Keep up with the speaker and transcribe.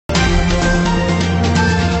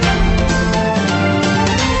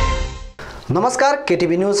नमस्कार,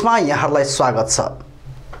 केटीभी न्यूजमा यहाँहरूलाई स्वागत छ।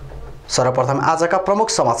 सर्वप्रथम आजका प्रमुख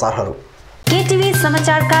समाचारहरू। केटीभी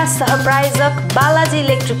समाचारका सहप्रायोजक Balaji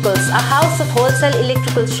electricals, a house of wholesale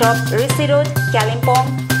electrical shop, Rishi Road,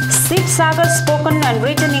 Kalimpong. Sagar Spoken and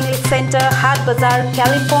Written English Center, Hat Bazar,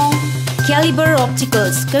 Kalimpong. Caliber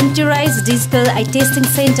Opticals, Computerized Digital Eye Testing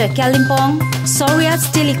Center, Kalimpong. Soryas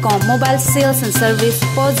Telecom, Mobile Sales and Service,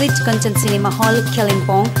 Opposite Kanchan Cinema Hall,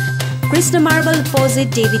 Kalimpong. Krishna Marble Opposite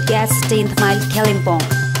David Gas, 10th Mile, Kalimpong.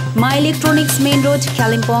 My Electronics Main Road,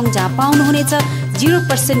 Kalimpong, जहाँ पाउनुहुनेछ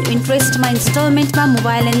 0% इन्ट्रेस्टमा इन्स्टलमेन्टमा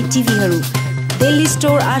mobile अनि टिभीहरू। Delhi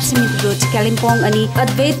store आरसिमित road, Kalimpong अनि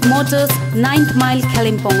अद्वैत Motors, 9th mile,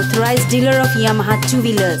 Kalimpong, authorised dealer of Yamaha two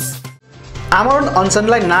wheelers. आमरण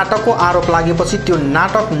अनसनलाई नाटकको आरोप लागेपछि त्यो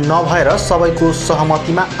नाटक नभएर सबैको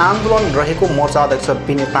सहमतिमा आन्दोलन रहेको मोर्चा अध्यक्ष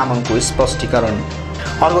विनय तामाङको स्पष्टीकरण।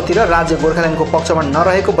 अर्कोतिर राज्य गोर्खाल्यान्डको पक्षमा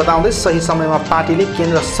नरहेको बताउँदै सही समयमा पार्टीले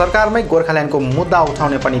केन्द्र सरकारमै गोर्खाल्यान्डको मुद्दा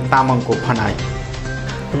उठाउने पनि तामाङको भनाइ।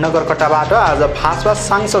 नगरकट्टाबाट आज भाजपा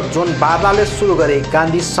सांसद जोन बारलाले सुरु गरे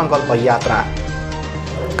गान्धी संकल्प यात्रा।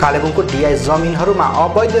 कालेबुङको डिआई जमिनहरूमा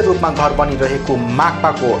अवैध रूपमा घर बनिरहेको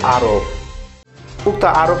माकपाको आरोप। उक्त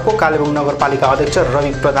आरोपको कालेबुङ नगरपालिका अध्यक्ष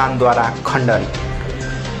रवि प्रधानद्वारा खण्डन।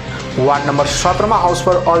 वार्ड नम्बर 17 मा हाउस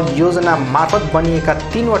फर अल योजना मार्फत बनिएका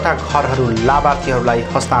 3वटा घरहरू लाभार्थीहरूलाई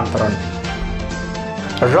हस्तान्तरण।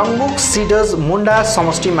 रङबुक सिडर्स मुन्डा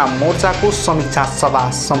समष्टिमा मोर्चाको समीक्षा सभा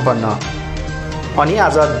सम्पन्न। अनि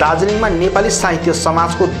आज दार्जिलिङमा नेपाली साहित्य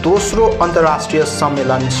समाजको दोस्रो अन्तर्राष्ट्रिय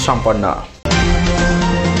सम्मेलन सम्पन्न।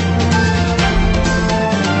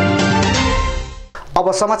 अब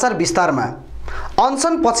समाचार विस्तारमा।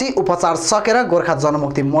 अनसनपछि उपचार सकेर गोर्खा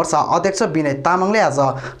जनमुक्ति मोर्चा अध्यक्ष विनय तामाङले आज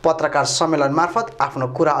पत्रकार सम्मेलन मार्फत आफ्नो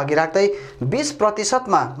कुरा अघि राख्दै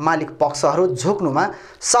 20% मालिक पक्षहरू झुक्नुमा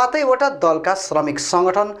 7वटा दलका श्रमिक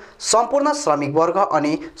संगठन, सम्पूर्ण श्रमिक वर्ग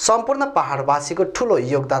अनि सम्पूर्ण पहाडवासीको ठूलो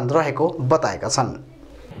योगदान रहेको बताएका छन्।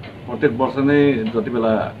 प्रत्येक वर्ष नै जति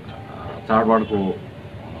बेला चाडबाडको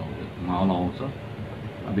माहौल आउँछ,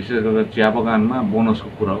 विशेष गरेर चिया बगानमा बोनसको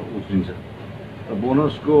कुरा उठिन्छ।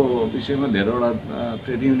 बोनसको विषयमा धेरैवटा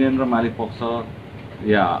ट्रेड युनियन र मालिक पक्ष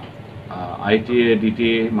या आइटिए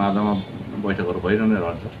डिटिए माझमा बैठकहरू भइरहने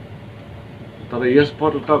रहन्छ। तर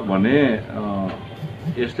यसपटक भने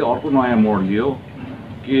यसले अर्को नयाँ मोड लियो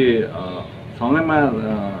कि सँगैमा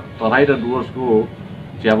तराई र डुवर्सको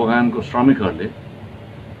चिया बगानको श्रमिकहरूले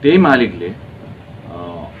त्यही मालिकले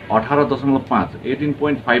 18.5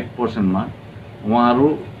 18.5% मा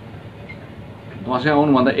उहाँहरू दसैँ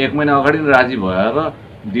आउनुभन्दा 1 महिना अगाडि नै राजी भएर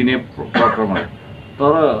दिने प्रक्रम।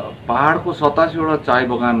 तर पहाडको 87वटा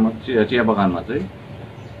चिया बगानमा चाहिँ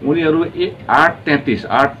उनीहरू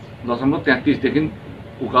 8.33 देखि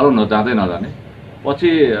उकालो नजाने पछि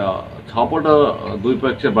 6 पल्ट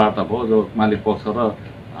द्विपक्षीय वार्ता भयो। जो मालिक पक्ष र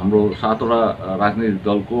हाम्रो 7वटा राजनीतिक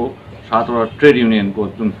दलको 7वटा ट्रेड युनियनको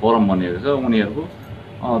जुन फोरम बनिएको छ उनीहरूको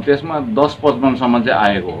त्यसमा 10-55 सम्म चाहिँ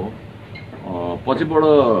आएको हो। पछिबाट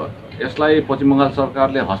यसलाई पश्चिम बङ्गाल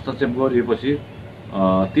सरकारले हस्तक्षेप गरिएपछि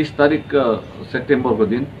 30 तारिक सेप्टेम्बरको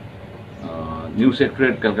दिन न्यू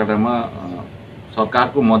सेक्रेटरिएट कलकत्तामा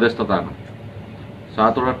सरकारको मध्यस्थतामा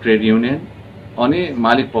 7वटा ट्रेड युनियन अनि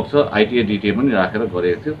मालिक पक्ष आइटिए डिटिए पनि राखेर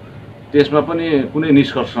गरेको थियो। त्यसमा पनि कुनै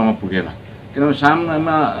निष्कर्षमा पुगेन, किनभने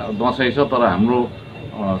सामनामा दसैँ छ। तर हाम्रो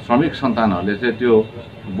श्रमिक सन्तानहरूले चाहिँ त्यो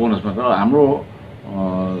बोनसमा तर हाम्रो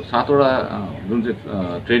 7वटा जुन चाहिँ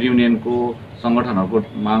ट्रेड युनियनको सङ्गठनहरूको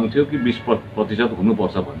माग थियो कि 20%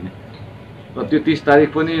 हुनुपर्छ भन्ने, र त्यो 30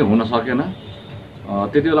 तारिक पनि हुन सकेन।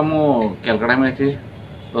 त्यति बेला म कलकत्तामै थिएँ,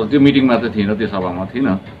 तर त्यो मिटिङमा त थिइनँ, त्यो सभामा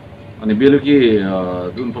थिइनँ। अनि बेलुकी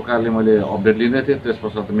जुन प्रकारले मैले अपडेट लिँदै थिएँ त्यस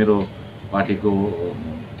पश्चात मेरो पार्टीको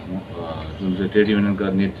जुन चाहिँ ट्रेड युनियनका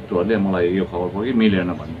नेतृत्वहरूले मलाई यो खबर पायो कि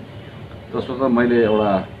मिलेन भन्ने। त्यसपछि मैले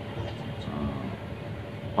एउटा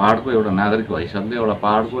पहाडको एउटा नागरिकको हैसियतले, एउटा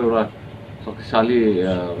पहाडको एउटा शक्तिशाली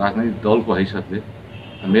राजनैतिक दलको हैसियतले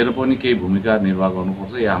मेरो पनि केही भूमिका निर्वाह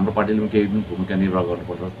गर्नुपर्छ या हाम्रो पार्टीले पनि केही भूमिका निर्वाह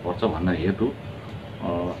गर्नुपर्छ भन्ने हेतु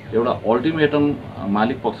एउटा अल्टिमेटम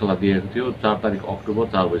मालिक पक्षलाई दिएको थियो 4 तारिक अक्टोबर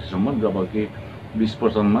 4 बजीसम्म, जबकि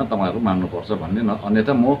 20% तपाईँहरू मान्नुपर्छ भन्ने,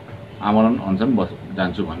 अन्यथा म आमरण अनसन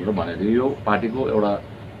जान्छु भनेर भनेको थियो। यो पार्टीको एउटा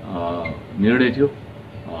निर्णय थियो।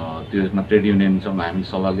 त्यसमा ट्रेड युनियनसँग हामी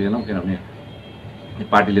सल्लाह लिएनौँ, किनभने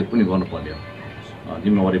पार्टीले पनि गर्नुपर्ने हो,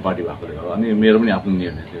 जिम्मेवारी पार्टी भएकोले गर्दा। अनि मेरो पनि आफ्नो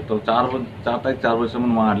निर्णय थियो। तर 4 तारिक 4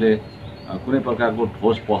 बजीसम्म उहाँहरूले कुनै प्रकारको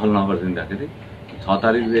ठोस पहल नगरिदिँदाखेरि 6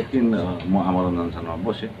 तारिकदेखि म आमरण अनसनमा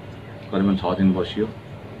बसेँ। करिबन 6 दिन बसियो।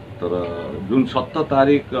 तर जुन 17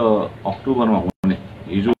 तारिक अक्टोबरमा हुने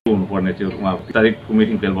हिजो हुनुपर्ने थियो, उहाँ 30 तारिकको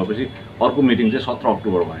मिटिङ फेल भएपछि अर्को मिटिङ चाहिँ 17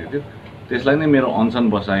 अक्टोबर भनेको थियो। त्यसलाई नै मेरो अनसन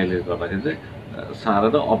बसाइले गर्दाखेरि चाहिँ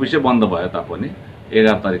सारेर अफिसै बन्द भयो तापनि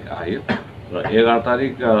 11 तारिक आयो र 11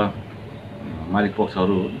 तारिक मालिक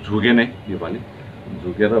पक्षहरू झुके नै योपालि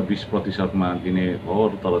झुकेर 20% मा दिने भयो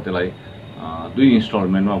तर त्यसलाई 2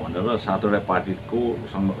 इन्स्टलमेन्टमा भनेर 7वटा पार्टीको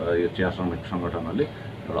यो चिया श्रमिक सङ्गठनहरूले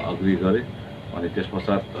एउटा अग्री गरे अनि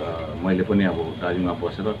त्यसपश्चात मैले पनि अब दार्जिलिङमा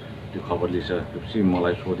बसेर त्यो खबर लिइसकेपछि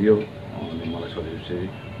मलाई सोधियो अनि मलाई सोधेपछि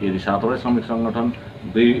यदि 7वटा श्रमिक सङ्गठन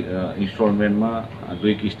 2 इन्स्टलमेन्टमा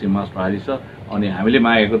 2 किस्तीमा राजी छ अनि हामीले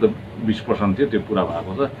मागेको त 20% थियो त्यो पुरा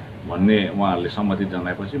भएको छ भन्ने उहाँहरूले सम्मति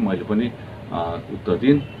जनाएपछि मैले पनि उक्त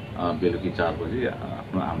दिन बेलुकी 4 बजे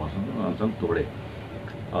आफ्नो आमन्त्रण अनसन तोडे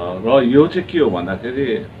र यो चाहिँ के हो भन्दाखेरि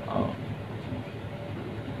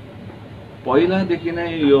पहिलादेखि नै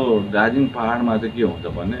यो दार्जिलिङ पहाडमा चाहिँ के हुन्छ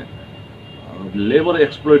भने लेबर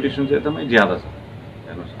एक्सप्लोइटेसन चाहिँ एकदमै ज्यादा छ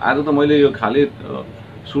हेर्नुहोस् आज त मैले यो खाली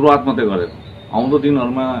सुरुवात मात्रै गरेको आउँदो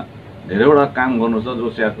दिनहरूमा धेरैवटा काम गर्नु छ जो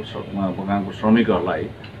चियाको बगानको श्रमिकहरूलाई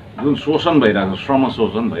जुन शोषण भइरहेको छ श्रम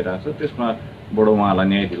शोषण भइरहेको छ त्यसमाबाट उहाँलाई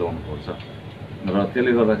न्याय दिलाउनुपर्छ र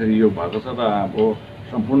त्यसले गर्दाखेरि यो भएको छ र अब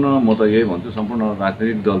सम्पूर्ण म त यही भन्छु सम्पूर्ण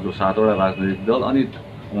राजनीतिक दल जो 7वटा राजनीतिक दल अनि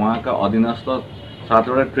उहाँका अधीनस्थ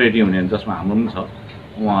 7वटा ट्रेड युनियन जसमा हाम्रो पनि छ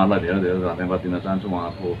उहाँहरूलाई धेरै धेरै धन्यवाद दिन चाहन्छु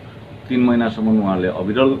उहाँको 3 महिनासम्म उहाँले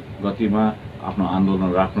अविरल गतिमा आफ्नो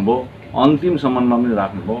आन्दोलन राख्नुभयो अन्तिमसम्ममा पनि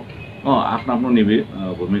राख्नुभयो आफ्नो आफ्नो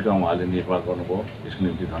भूमिका उहाँले निर्वाह गर्नुभयो यसको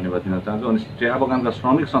निम्ति धन्यवाद दिन चाहन्छु अनि चिया बगानका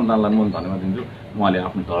श्रमिक सन्तानलाई म धन्यवाद दिन्छु उहाँले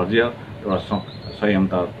आफ्नो धैर्य र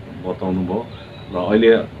संयमता बताउनु भयो र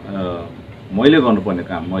अहिले मैले गर्नुपर्ने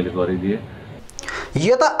काम मैले गरिदिएँ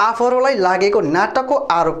यता आफूहरूलाई लागेको नाटकको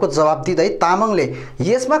आरोपको जवाब दिँदै तामाङले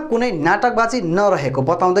यसमा कुनै नाटकबाजी नरहेको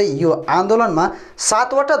बताउँदै यो आन्दोलनमा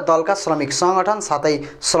 7वटा दलका श्रमिक सङ्गठन साथै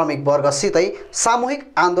श्रमिक वर्गसितै सामूहिक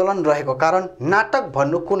आन्दोलन रहेको कारण नाटक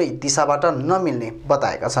भन्नु कुनै दिशाबाट नमिल्ने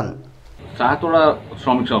बताएका छन् 7वटा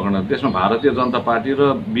श्रमिक सङ्गठन त्यसमा भारतीय जनता पार्टी र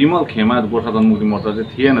विमल खेमा गोर्खा जनमुक्ति मोर्चा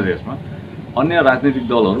चाहिँ थिएन त्यसमा अन्य राजनीतिक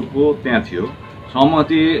दलहरूको त्यहाँ थियो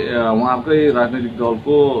सहमति उहाँकै राजनीतिक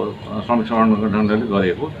दलको श्रमिक सङ्गठनले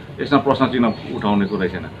गरेको यसमा प्रश्न चिन्ह उठाउने कुरै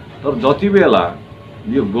छैन तर जति बेला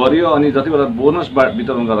यो गरियो अनि जति बेला बोनस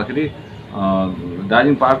वितरण गर्दाखेरि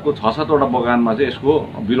दार्जिलिङ पहाडको 6-7वटा बगानमा चाहिँ यसको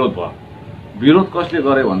विरोध भयो विरोध कसले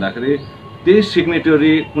गर्यो भन्दाखेरि त्यही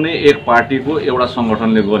सिग्नेटरी कुनै एक पार्टीको एउटा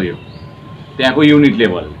सङ्गठनले गर्यो त्यहाँको युनिट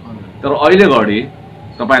लेभलले तर अहिले घडी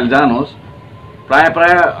तपाईँले जानुहोस् प्राय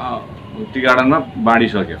टी गार्डनमा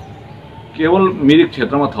बाँडिसक्यो केवल मिरिक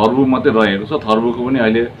क्षेत्रमा थर्बु मात्रै रहेको छ थर्बुको पनि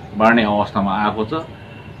अहिले बाँड्ने अवस्थामा आएको छ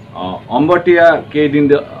अम्बटिया केही दिन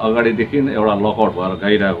अगाडिदेखि एउटा लकआउट भएर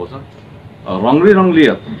गइरहेको छ रङ्गली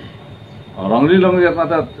रङ्गलियतमा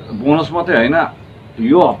त बोनस मात्रै होइन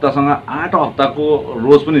यो हप्तासँग 8 हप्ताको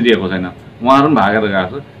रोज पनि दिएको छैन उहाँहरू पनि भागेर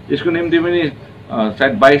गएको छ यसको निम्ति पनि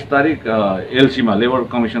सायद 22 तारिक एलसीमा लेबर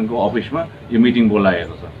कमिसनको अफिसमा यो मिटिङ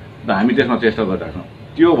बोलाएको छ र हामी त्यसमा चेष्टा गरिरहेको छौँ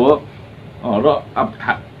त्यो भयो र अब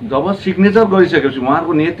जब सिग्नेचर गरिसकेपछि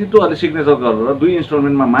उहाँहरूको नेतृत्वहरूले सिग्नेचर गरेर 2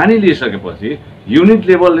 इन्स्टलमेन्टमा मानिलिइसकेपछि युनिट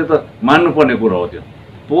लेभलले त मान्नुपर्ने कुरो हो त्यो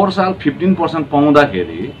पोहोर साल 15%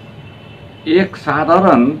 पाउँदाखेरि एक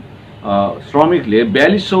साधारण श्रमिकले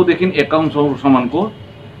 4200 देखि 5100 सम्मको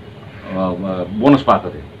बोनस पाएको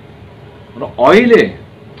थियो र अहिले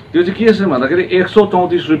त्यो चाहिँ के छ भन्दाखेरि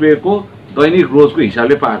 134 रुपियाँको दैनिक रोजको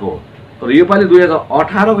हिसाबले पाएको हो तर योपालि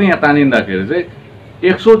 2018 को यहाँ तानिँदाखेरि चाहिँ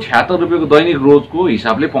 176 रुपियाँको दैनिक रोजको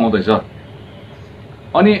हिसाबले पाउँदैछ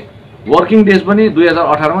अनि वर्किङ डेज पनि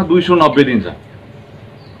 2018 मा 290 दिन छ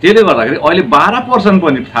त्यसले गर्दाखेरि अहिले 12%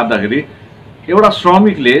 पनि थाप्दाखेरि एउटा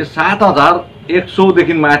श्रमिकले 7100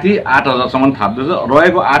 देखि माथि 8000 सम्म थाप्दैछ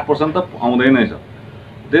रहेको 8% त आउँदैन छ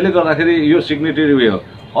त्यसले गर्दाखेरि यो सिग्नेटरी वे हो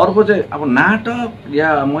अर्को चाहिँ अब नाटक या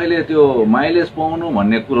मैले त्यो माइलेज पाउनु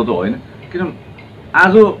भन्ने कुरो त होइन किन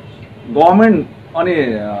आज गभर्नमेन्ट अनि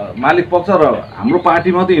मालिक पक्ष र हाम्रो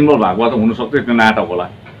पार्टी मात्रै इन्भल्भ भएको त हुन सक्छ त्यो नाटक होला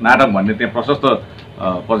नाटक भन्ने त्यहाँ प्रशस्त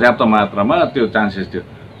पर्याप्त मात्रामा त्यो चान्सेस थियो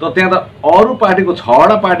तर त्यहाँ त अरू पार्टीको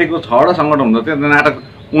 6वटा सङ्गठन हुन्छ त्यहाँ नाटक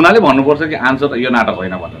उनीहरूले भन्नुपर्छ कि आन्सर त यो नाटक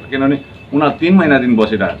होइन भनेर किनभने उनीहरू 3 महिना दिन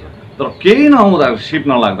बसिरहेको छ तर केही नहुँदा सिप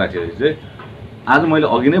नलाग्दाखेरि चाहिँ आज मैले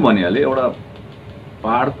अघि नै भनिहालेँ एउटा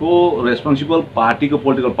पहाडको रेस्पोन्सिबल पार्टीको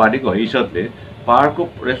पोलिटिकल पार्टीको हैसियतले पहाडको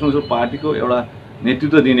रेस्पोन्सिबल पार्टीको एउटा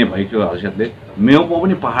नेतृत्व दिने भएको हैसियतले मेउको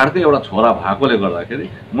पनि पहाडकै एउटा छोरा भएकोले गर्दाखेरि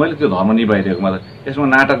मैले त्यो धर्म निभाइदिएको मात्र यसमा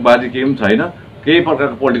नाटकबाजी केही पनि छैन केही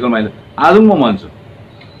प्रकारको पोलिटिकल माइलेज आज म भन्छु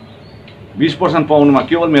 20% पाउनुमा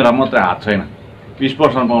केवल मेरो मात्रै हात छैन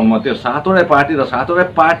 20% पाउनुमा त्यो 7वटा पार्टी र 7वटा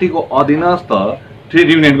पार्टीको अधीनस्थ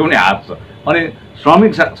ट्रेड युनियनको पनि हात छ अनि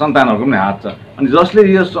श्रमिक सन्तानहरूको पनि हात छ अनि जसले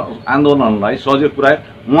यो आन्दोलनलाई सहयोग पुर्यायो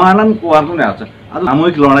उहाँलाई पनि हात छ आज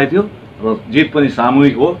सामूहिक लडाइँ थियो र जित पनि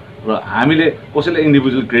सामूहिक हो र हामीले कसैले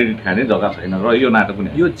इन्डिभिजुअल क्रेडिट खाने जग्गा छैन र यो नाटक पनि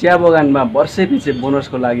यो चिया बगानमा वर्षैपछि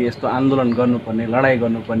बोनसको लागि यस्तो आन्दोलन गर्नुपर्ने लडाइँ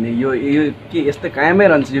गर्नुपर्ने यो के यस्तै कायमै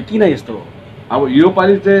रहन्छ यो किन यस्तो हो अब यो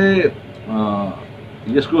पालि चाहिँ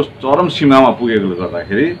यसको चरम सीमामा पुगेकोले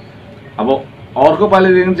गर्दाखेरि अब अर्को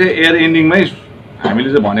पालिदेखि चाहिँ एयर एन्डिङमै हामीले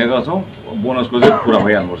चाहिँ भनेका छौँ बोनसको चाहिँ पुरा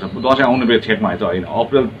भइहाल्नुपर्छ दसैँ आउने छेकमा चाहिँ होइन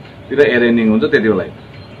अप्रिलतिर एयर एन्डिङ हुन्छ त्यति बेला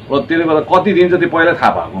र त्यति बेला कति दिन्छ त्यो पहिला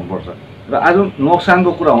थाहा भएको हुनुपर्छ र आज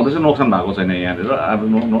नोक्सानको कुरा हुँदैछ नोक्सान भएको छैन यहाँनिर अब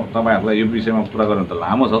तपाईँहरूलाई यो विषयमा कुरा गर्नु त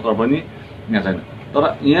लामो छ तर पनि यहाँ छैन तर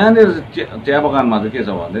यहाँनिर चिया बगानमा चाहिँ के छ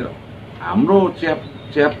भने हाम्रो चिया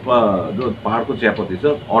जो पाहाडको चियापत्ती छ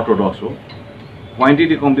अर्थोडक्स हो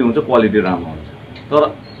क्वान्टिटी कम्ती हुन्छ क्वालिटी राम्रो हुन्छ तर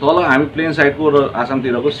तल हामी प्लेन साइडको र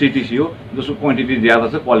आसामतिरको सिटिसी हो जसको क्वान्टिटी ज्यादा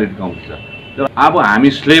छ क्वालिटी कम्ती छ तर अब हामी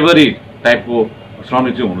स्लेभरी टाइपको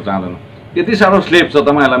श्रमिक चाहिँ हुनु चाहँदैनौँ यति साह्रो स्लेभ छ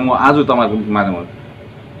तपाईँहरूलाई म आज तपाईँहरूको माध्यमबाट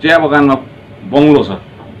चिया बगानमा बङ्गलो छ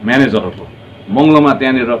म्यानेजरहरूको बङ्गलोमा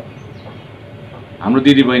त्यहाँनिर हाम्रो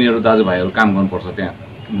दिदीबहिनीहरू दाजुभाइहरू काम गर्नुपर्छ त्यहाँ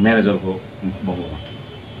म्यानेजरको बङ्गलोमा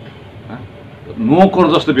नोकर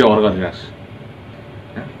जस्तो व्यवहार गरिरहेको छ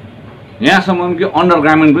यहाँसम्म कि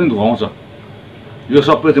अन्डरग्राउन्ड पनि धुवाउँछ यो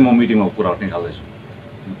सबै चाहिँ म मिटिङमा कुरा निकाल्दैछु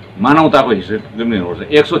मानवताको हिसाब पनि हेर्नुपर्छ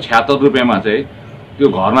 176 रुपियाँमा चाहिँ त्यो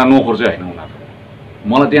घरमा नोकर चाहिँ होइन उनीहरू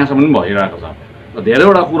मलाई त्यहाँसम्म पनि भइरहेको छ र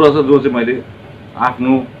धेरैवटा कुरो छ जो चाहिँ मैले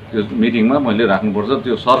आफ्नो त्यो मिटिङमा मैले राख्नुपर्छ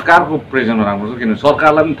त्यो सरकारको प्रेजेन्टमा राख्नुपर्छ किनभने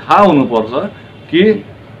सरकारलाई पनि थाहा हुनुपर्छ कि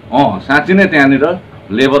साँच्चै नै त्यहाँनिर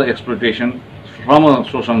लेबर एक्सप्लोइटेसन श्रम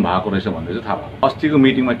शोषण भएको रहेछ भन्ने चाहिँ थाहा भयो अस्तिको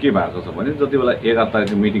मिटिङमा के भएको छ भने जति बेला 11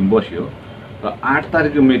 तारिकको मिटिङ बस्यो र 8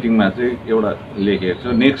 तारिकको मिटिङमा चाहिँ एउटा लेखेको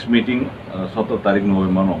छ नेक्स्ट मिटिङ 17 तारिक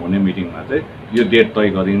नोभेम्बरमा हुने मिटिङमा चाहिँ यो डेट तय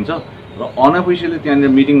गरिन्छ र अनअफिसियली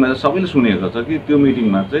त्यहाँनिर मिटिङमा चाहिँ सबैले सुनेको छ कि त्यो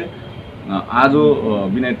मिटिङमा चाहिँ आज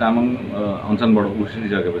विनय तामाङ अनसनबाट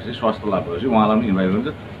उसिसकेपछि स्वास्थ्य लाभ भएपछि उहाँलाई पनि इन्भाइट हुन्छ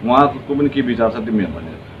उहाँको पनि के विचार छ त्यो मेरो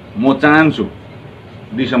भने म चाहन्छु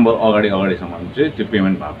डिसेम्बर अगाडिसम्म चाहिँ त्यो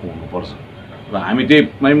पेमेन्ट भएको हुनुपर्छ र हामी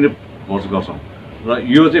त्यहीमा पनि फोर्स गर्छौँ र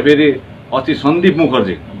यो चाहिँ फेरि अस्ति सन्दीप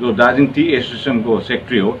मुखर्जी जो दार्जिलिङ टी एसोसिएसनको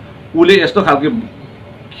सेक्रेटरी हो उसले यस्तो खालको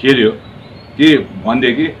खेल्यो कि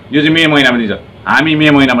भनिदियो कि यो चाहिँ मे महिनामा दिन्छ हामी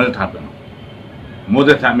मे महिनामा चाहिँ थाप्दैनौँ म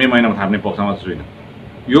चाहिँ मे महिनामा थाप्ने पक्षमा छुइनँ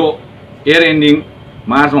यो एयर एन्डिङ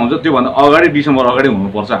मार्चमा हुन्छ त्योभन्दा अगाडि डिसेम्बर अगाडि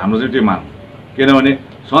हुनुपर्छ हाम्रो चाहिँ त्यो माग किनभने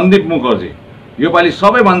सन्दीप मुखर्जी योपालि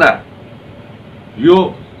सबैभन्दा यो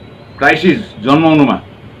क्राइसिस जन्माउनुमा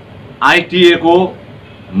आइटिएको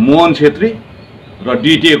मोहन छेत्री र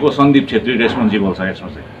डिटिएको सन्दीप छेत्री रेस्पोन्सिबल छ यसमा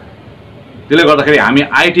चाहिँ त्यसले गर्दाखेरि हामी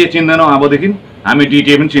आइटिए चिन्दैनौँ अबदेखि हामी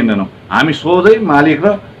डिटिए पनि चिन्दैनौँ हामी सोझै मालिक र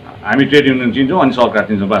हामी ट्रेड युनियन चिन्छौँ अनि सरकार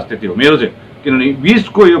चिन्छौँ बास त्यति हो मेरो चाहिँ किनभने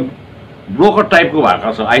बिचको यो ब्रोकर टाइपको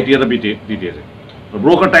भएको छ आइटिए र डिटिए चाहिँ र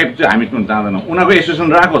ब्रोकर टाइप चाहिँ हामी चाहँदैनौँ उनीहरूको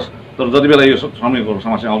एसोसिएसन राखोस् तर जति बेला यो श्रमिकहरूको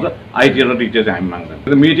समस्या आउँछ आइटिए र डिटिए चाहिँ हामी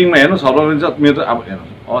माग्दैनौँ मिटिङमा हेर्नु सर्वलिन्छ मेरो चाहिँ अब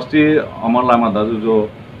हेर्नुहोस् अस्ति अमर लामा दाजु जो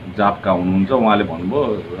जापका हुनुहुन्छ उहाँले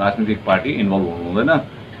भन्नुभयो राजनीतिक पार्टी इन्भल्भ हुनु हुँदैन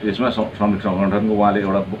यसमा श्रमिक सङ्गठनको उहाँले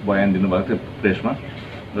एउटा बयान दिनुभएको थियो प्रेसमा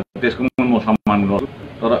र त्यसको म सम्मान गर्छु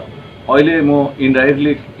तर अहिले म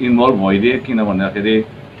इन्डाइरेक्टली इन्भल्भ भइदिएँ किन भन्दाखेरि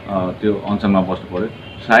त्यो अनसनमा बस्नु पऱ्यो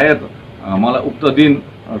सायद मलाई उक्त दिन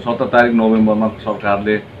 17 तारिक नोभेम्बरमा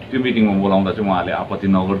सरकारले त्यो मिटिङमा बोलाउँदा चाहिँ उहाँले आपत्ति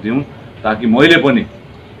नगरिदिउँ ताकि मैले पनि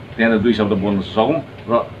त्यहाँनिर 2 शब्द बोल्न सकौँ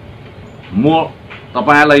र म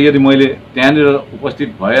तपाईँलाई यदि मैले त्यहाँनिर उपस्थित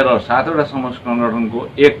भएर 7वटा समाज सङ्गठनको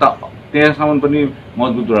एकता त्यहाँसम्म पनि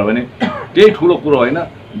मजबुत रह्यो भने त्यही ठुलो कुरो होइन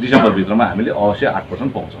डिसेम्बरभित्रमा हामीले अवश्य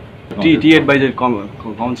 8% पाउँछौँ टी एडभाइजरी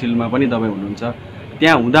काउन्सिलमा पनि तपाईँ हुनुहुन्छ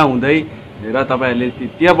त्यहाँ हुँदै र तपाईँहरूले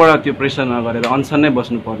त्यहाँबाट त्यो प्रेसर नगरेर अनसन नै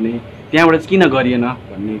बस्नुपर्ने त्यहाँबाट चाहिँ किन गरिएन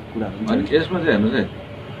भन्ने कुराहरू अनि यसमा चाहिँ हेर्नुहोस् है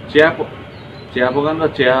चिया बगान र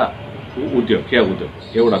चिया उद्योग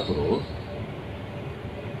एउटा कुरो हो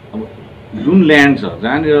अब जुन ल्यान्ड छ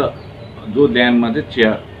जहाँनिर जो ल्यान्डमा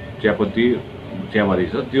चाहिँ चियापत्ती चियाबारी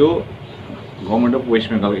छ त्यो गभर्मेन्ट अफ वेस्ट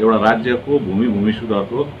बेङ्गल एउटा राज्यको भूमि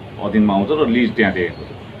सुधारको अधीनमा आउँछ र लिज त्यहाँ दिएको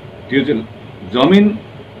छ त्यो चाहिँ जमिन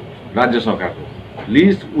राज्य सरकारको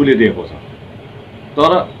लिज उसले दिएको छ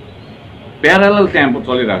तर प्यारालल त्यहाँ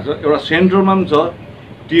चलिरहेको छ एउटा सेन्ट्रलमा पनि छ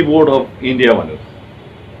टी बोर्ड अफ इन्डिया भनेर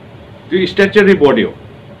त्यो स्ट्याचुटरी बडी हो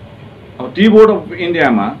अब टी बोर्ड अफ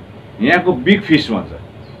इन्डियामा यहाँको बिग फिस भन्छ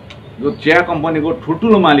जो चिया कम्पनीको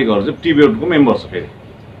ठुल्ठुलो मालिकहरू चाहिँ टी बोर्डको मेम्बर छ फेरि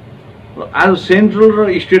र आज सेन्ट्रल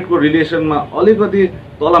र स्टेटको रिलेसनमा अलिकति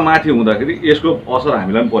तलमाथि हुँदाखेरि यसको असर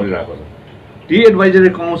हामीलाई पनि परिरहेको छ टी एडभाइजरी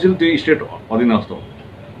काउन्सिल त्यो स्टेट अधीनस्थ हो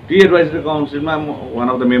T advisory काउन्सिलमा one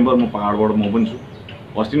of the member म पहाडबाट म पनि छु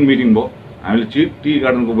अस्ति मिटिङ भयो हामीले टी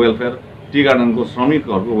गार्डनको वेलफेयर टी गार्डनको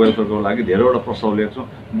श्रमिकहरूको वेलफेयरको लागि धेरैवटा प्रस्ताव ल्याएको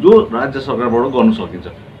छौँ जो राज्य सरकारबाट गर्न सकिन्छ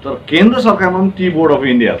तर केन्द्र सरकारमा पनि टी बोर्ड अफ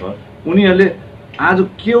इन्डिया छ। उनीहरूले आज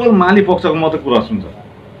केवल माली पक्षको मात्रै कुरा सुन्छ।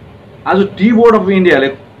 आज टी बोर्ड अफ इन्डियाले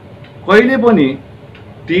कहिले पनि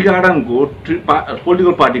टी गार्डनको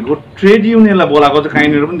पोलिटिकल पार्टीको ट्रेड युनियनलाई बोलाएको चाहिँ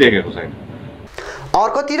कहीँनिर पनि देखेको छैन।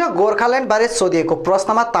 अर्कोतिर गोर्खाल्यान्डबारे सोधिएको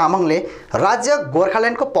प्रश्नमा तामाङले राज्य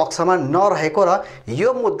गोर्खाल्यान्डको पक्षमा नरहेको र यो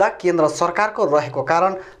मुद्दा केन्द्र सरकारको रहेको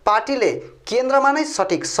कारण पार्टीले केन्द्रमा नै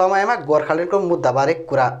सठिक समयमा गोर्खाल्यान्डको मुद्दाबारे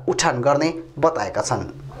कुरा उठान गर्ने बताएका छन्।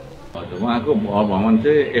 उहाँको भ्रमण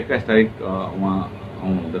चाहिँ 21 तारिक उहाँ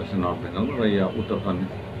आउनुहुँदो रहेछ नर्थ बेङ्गलमा र यहाँ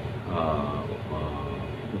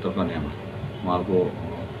उत्तर कन्यामा उहाँको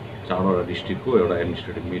 4वटा डिस्ट्रिक्टको एउटा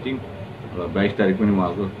एडमिनिस्ट्रेटिभ मिटिङ र 22 तारिक पनि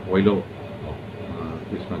उहाँको पहिलो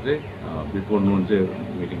त्यसमा चाहिँ बिफोर नोन चाहिँ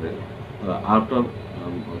मिटिङ रहेछ र आफ्टर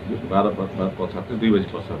 12 पश्चात चाहिँ 2 बजी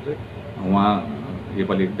पश्चात चाहिँ उहाँ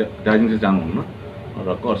नेपाली दार्जिलिङ चाहिँ जानुहुन्न र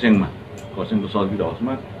खरसाङको सर्किट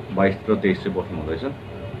हाउसमा 22 र 23 चाहिँ बस्नु हुँदैछ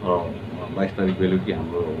र 22 तारिक बेलुकी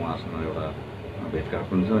हाम्रो उहाँसँग एउटा भेटघाट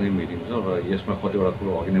पनि छ अनि मिटिङ छ र यसमा कतिवटा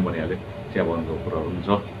कुरो अघि नै भनिहालेँ चिया बगानको कुराहरू पनि छ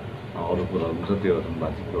अरू कुराहरू पनि छ त्योहरू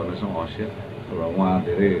बातचित गर्नेछौँ अवश्य र उहाँ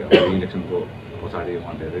धेरै इलेक्सनको पछाडि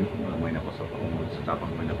उहाँ धेरै महिना पश्चात आउनुहुन्छ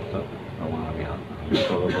 4-5 महिना पश्चात र उहाँ हामी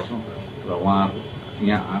स्वागत गर्छौँ र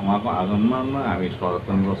उहाँको आगमनमा हामी स्वागत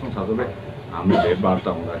पनि गर्छौँ। साथसाथै हाम्रो भेटवार्ता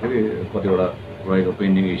हुँदाखेरि कतिवटा रहेको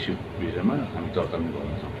पेन्डिङ इस्यु विषयमा हामी चर्चा पनि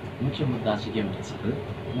गर्नेछौँ। मुख्य मुद्दा चाहिँ के हुन्छ?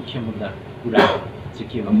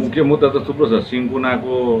 मुख्य मुद्दा त थुप्रो छ।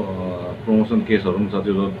 सिङ्कुनाको प्रमोसन केसहरू पनि छ,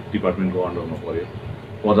 त्यो डिपार्टमेन्टको अन्डरमा पर्यो।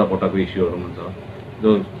 पजापट्टाको इस्युहरू पनि छ। जो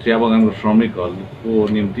चिया बगानको श्रमिकहरूको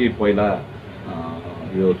निम्ति पहिला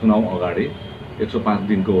यो चुनाव अगाडि 105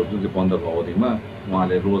 दिनको जुन चाहिँ बन्दको अवधिमा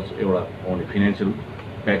उहाँले रोज एउटा पाउने फाइनेन्सियल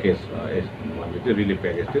प्याकेज भन्ने थियो, रिलिफ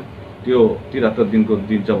प्याकेज थियो, त्यो 73 दिनको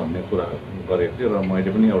दिन्छ भन्ने कुरा गरेको थियो र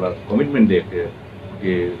मैले पनि एउटा कमिटमेन्ट दिएको थिएँ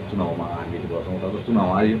कि चुनावमा हामीले गर्छौँ। तर चुनाव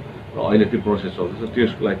आयो र अहिले त्यो प्रोसेस चल्दैछ,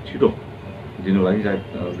 त्यसको लागि छिटो दिनु लागि सायद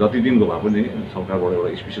जति दिनको भए पनि सरकारबाट एउटा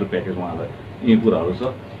स्पेसल प्याकेज उहाँलाई यी कुराहरू छ।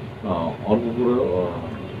 अर्को कुरो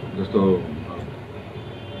जस्तो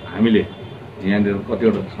हामीले यहाँनिर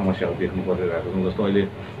कतिवटा समस्याहरू देख्नु परिरहेको छौँ। जस्तो अहिले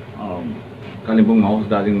कालिम्पोङ होस्,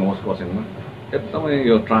 दार्जिलिङ होस्, खरसाङमा एकदमै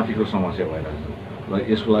यो ट्राफिकको समस्या भइरहेको छ र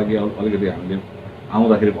यसको लागि अलिकति हामीले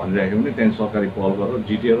आउँदाखेरि भनिरहेको पनि त्यहाँ सरकारी पहल गरेर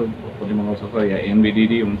जिटिए र पश्चिम बङ्गाल सरकार या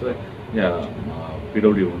एनबिडिडी हुन्छ या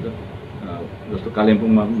पिडब्ल्यू हुन्छ। जस्तो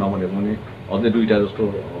कालिम्पोङमा नभने पनि अझै 2टा जस्तो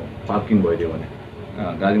पार्किङ भइदियो भने,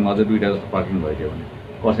 दार्जिलिङमा अझै 2टा जस्तो पार्किङ भइदियो भने,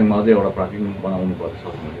 खरसाङमा अझै एउटा पार्किङ बनाउनु पर्छ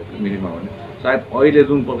सक्नु मिरिकमा भने सायद अहिले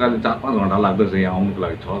जुन प्रकारले 4-5 घन्टा लाग्दैछ यहाँ आउनुको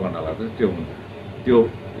लागि 6 घन्टा लाग्दैछ त्यो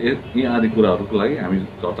यी आदि कुराहरूको लागि हामी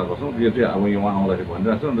चर्चा गर्छौँ। यो चाहिँ अब यहाँ आउँदाखेरि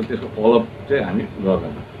भनिरहेको छ अन्त त्यसको फलोअप चाहिँ हामी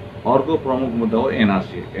गर्दैनौँ। अर्को प्रमुख मुद्दा हो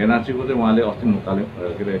एनआरसीको चाहिँ उहाँले अस्ति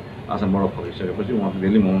के अरे आसामबाट फर्किसकेपछि उहाँ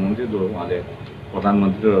दिल्लीमा हुनुहुन्थ्यो, जो उहाँले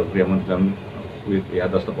प्रधानमन्त्री र गृहमन्त्रीलाई पनि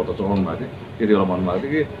याददास्त पत्र चढाउनु भएको थियो। त्यति बेला भन्नुभएको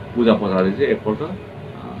थियो कि पूजा पछाडि चाहिँ एकपल्ट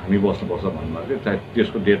हामी बस्नुपर्छ भन्नुभएको थियो। चाहे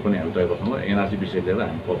त्यसको डेट पनि हामी तय गर्छौँ। एनआरसी विषय लिएर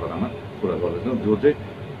हामी कोलकातामा कुरा गर्दैछौँ, जो चाहिँ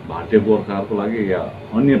भारतीय गोर्खाहरूको लागि या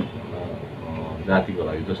अन्य जातिको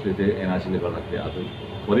लागि जसले चाहिँ एनआरसीले गर्दाखेरि आज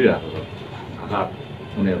परिरहेको छ आघात,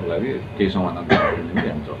 उनीहरूको लागि केही समाधान गर्ने निम्ति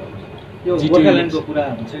हामी चर्चा गर्छौँ। गोर्खाल्यान्डको कुरा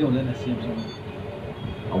हुन्छ कि हुँदैन सिएमसँग?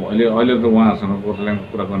 अब अहिले त उहाँसँग गोर्खाल्यान्डको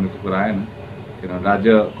कुरा गर्ने त कुरा आएन, किनभने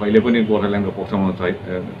राज्य कहिले पनि गोर्खाल्यान्डको पक्षमा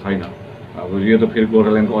छैन। अब यो त फेरि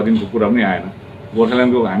गोर्खाल्यान्डको अधीनको कुरा पनि आएन।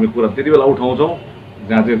 गोर्खाल्यान्डको हामी कुरा त्यति बेला उठाउँछौँ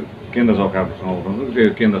जहाँ चाहिँ केन्द्र सरकारसँग उठाउँछौँ, त्यो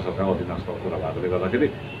केन्द्र सरकार अधीनस्थको कुरा भएकोले गर्दाखेरि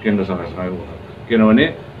केन्द्र सरकारसँग उठाउँछ। किनभने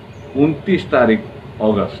 29 तारिक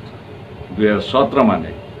अगस्त 2017मा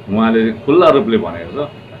नै उहाँले खुल्ला रूपले भनेको छ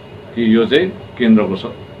कि यो चाहिँ केन्द्रको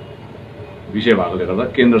विषय भएकोले गर्दा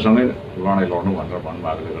केन्द्रसँगै लडाइँ लड्नु भनेर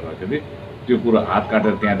भन्नुभएकोले गर्दाखेरि त्यो कुरा हात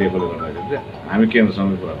काटेर त्यहाँ दिएकोले गर्दाखेरि चाहिँ हामी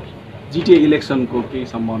केन्द्रसँगै कुरा गर्छौँ। जिटिए इलेक्सनको केही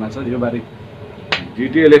सम्भावना छ यो बारे?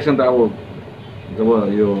 जिटिए इलेक्सन त अब जब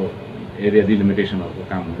यो एरिया डिलिमिटेसनहरूको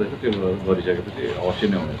काम हुँदैछ त्यो गरिसकेपछि अवश्य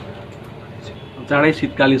नै हुनेछ। चाँडै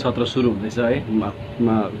शीतकालीन सत्र सुरु हुँदैछ है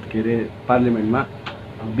के अरे पार्लियामेन्टमा।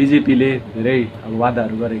 बिजेपीले धेरै अब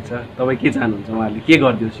वादाहरू गरेको छ, तपाईँ के चाहनुहुन्छ उहाँले के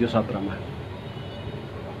गरिदियोस् यो सत्रमा?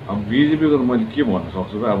 अब बिजेपीको त मैले के भन्न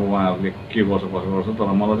सक्छु र अब उहाँहरूले के गर्छ कसो गर्छ,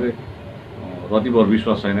 तर मलाई चाहिँ रतिभर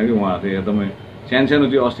विश्वास छैन कि उहाँहरूले एकदमै सानो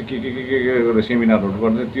त्यो अस्ति के गरेर सेमिनारहरू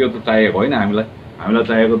गर्दै त्यो त चाहिएको होइन। हामीलाई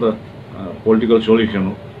चाहिएको त पोलिटिकल सोल्युसन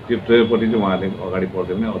हो। त्योपट्टि चाहिँ उहाँहरूले अगाडि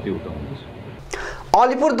बढ्दै पनि अति उत्तम हुन्छ।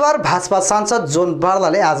 अलिपुरद्वार भाजपा सांसद जोन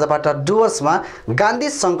बार्लाले आजबाट डुवर्समा गान्धी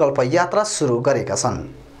सङ्कल्प यात्रा सुरु गरेका छन्।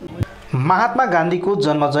 महात्मा गान्धीको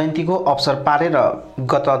जन्म जयन्तीको अवसर पारेर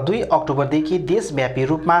गत 2 अक्टोबरदेखि देशव्यापी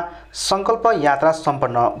रूपमा संकल्प यात्रा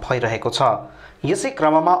सम्पन्न भइरहेको छ। यसै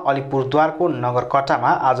क्रममा अलिपुरद्वारको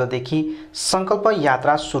नगरकट्टामा आजदेखि संकल्प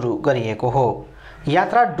यात्रा सुरु गरिएको हो।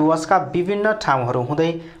 यात्रा डुवर्सका विभिन्न ठाउँहरू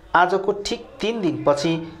हुँदै आजको ठिक 3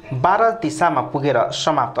 दिनपछि 12 दिशामा पुगेर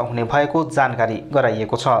समाप्त हुने भएको जानकारी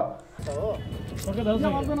गराइएको छ।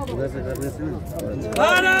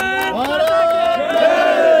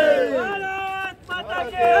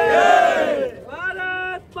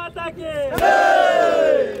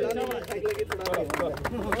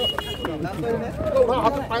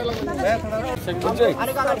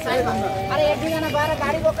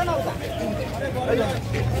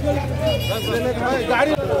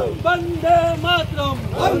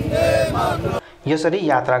 यसरी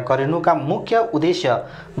यात्रा गरिनुका मुख्य उद्देश्य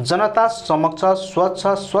जनता समक्ष स्वच्छ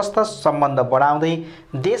स्वस्थ सम्बन्ध बढाउँदै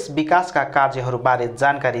देश विकासका कार्यहरूबारे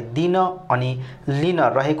जानकारी दिन अनि लिन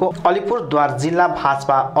रहेको अलिपुरद्वार जिल्ला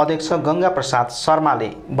भाजपा अध्यक्ष गंगा प्रसाद शर्माले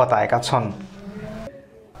बताएका छन्।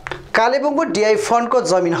 कालेबुङको डीआई फन्डको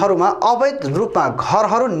जमिनहरूमा अवैध रूपमा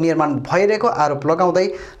घरहरू निर्माण भइरहेको आरोप लगाउँदै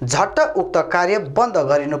झट्ट उक्त कार्य बन्द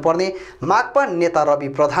गरिनुपर्ने माकपा नेता रवि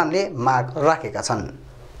प्रधानले माग राखेका छन्।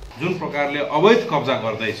 जुन प्रकारले अवैध कब्जा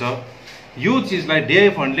गर्दैछ यो चीजलाई डीआई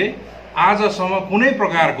फन्डले आजसम्म कुनै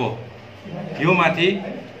प्रकारको यो माथि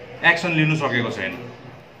एक्सन लिनु सकेको छैन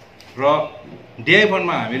र डीआई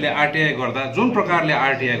फन्डमा हामीले आरटीआई गर्दा जुन प्रकारले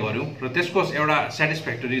आरटीआई गर्यौं र त्यसको एउटा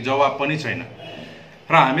स्याटिस्फ्याक्टरी जवाब पनि छैन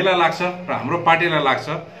र हामीलाई लाग्छ र हाम्रो पार्टीलाई लाग्छ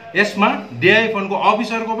यसमा डीआई फन्डको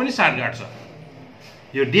अफिसरको पनि साटगाँठ छ।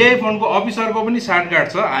 यो डीआई फन्डको अफिसरको पनि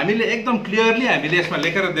साटगाँठ छ। हामीले एकदम क्लियरली हामीले यसमा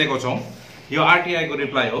लेखेर दिएको छौं। यो आरटीआई को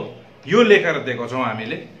रिप्लाई हो। यो लेखेर दिएको छौं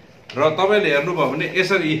हामीले र तपाईले हेर्नुभयो भने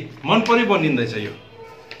यसरी मनपरी बनिँदैछ। यो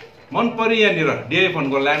मनपरी यहाँनिर डीआई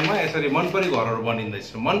फन्डको ल्यान्डमा यसरी मनपरी घरहरू बनिँदैछ,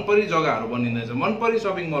 मनपरी जग्गाहरू बनिँदैछ, मनपरी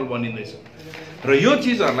सपिङ मल बनिँदैछ र यो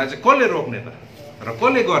चीजहरूलाई चाहिँ कसले रोक्ने त र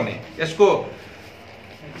कसले गर्ने, यसको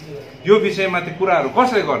यो विषयमाथि कुराहरू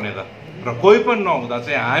कसले गर्ने त र कोही पनि नहुँदा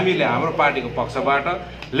चाहिँ हामीले हाम्रो पार्टीको पक्षबाट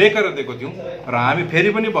लेखेर दिएको थियौं र हामी फेरि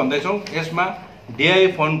पनि भन्दैछौं यसमा डीआई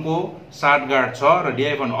फन्डको साटगाँठ छ र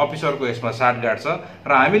डीआई फन्ड अफिसरको यसमा साटगाँठ छ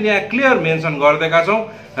र हामीले यहाँ क्लियर मेन्सन गरिदिएका छौं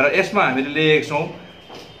र यसमा हामीले लेखेका छौं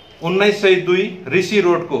 1902 ऋषि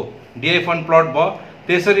रोडको डीआई फन्ड प्लट भयो,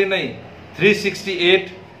 त्यसरी नै 368,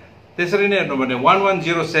 त्यसरी नै हेर्नु भने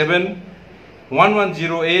 1107,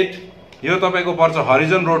 1108 यो तपाईको पर्छ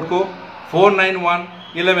हरिजन रोडको 491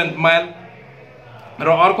 11th माइल र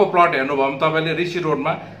अर्को प्लट हेर्नुभयो भने तपाईले ऋषि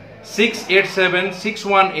रोडमा 687,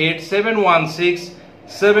 618, 716,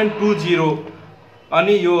 720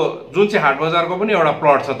 अनि यो जुन चाहिँ हाट बजारको पनि एउटा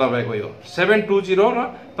प्लट छ तपाईको यो 720 र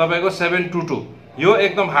तपाईको 722 यो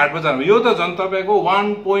एकदम हाट बजारमा यो त झन् तपाईको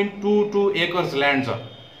 1.22 एकर्स ल्यान्ड छ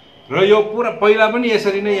र यो पुरा पहिला पनि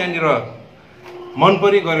यसरी नै यहाँनिर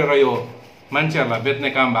मनपरी गरेर यो मान्छेहरूलाई बेच्ने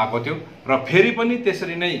काम भएको थियो र फेरि पनि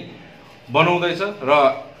त्यसरी नै बनाउँदैछ र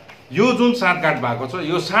यो जुन साटगाँठ भएको छ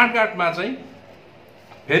यो साटगाँठमा चाहिँ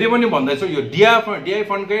फेरि पनि भन्दैछु यो डीआई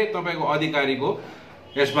फन्डकै तपाईको अधिकारीको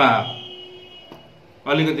यसमा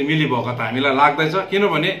अलिकति मिलीभगत हामीलाई लाग्दैछ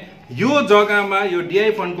किनभने यो जग्गामा यो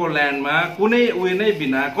डीआई फन्डको ल्यान्डमा कुनै उयो नै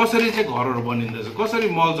बिना कसरी चाहिँ घरहरू बनिँदैछ, कसरी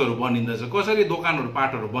मल्सहरू बनिँदैछ, कसरी दोकानहरू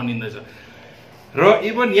पाटहरू बनिँदैछ र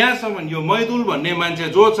इभन यहाँसम्म यो मैदुल भन्ने मान्छे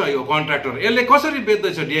जो छ यो कन्ट्र्याक्टर यसले कसरी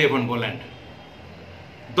बेच्दैछ डीआई फन्डको ल्यान्ड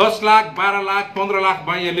 10 लाख 12 लाख 15 लाख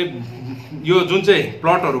मा यसले यो जुन चाहिँ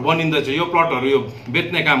प्लटहरू बनिँदैछ यो प्लटहरू यो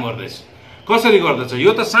बेच्ने काम गर्दैछ। कसरी गर्दैछ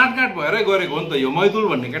यो त साटगाँठ भएरै गरेको हो नि त। यो मैदुल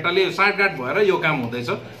भन्ने केटाले यो साटगाँठ भएर यो काम हुँदैछ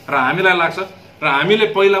र हामीलाई लाग्छ र हामीले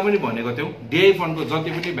पहिला पनि भनेको थियौं डीआई फन्डको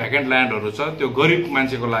जति पनि भ्याकेन्ट ल्यान्डहरू छ त्यो गरिब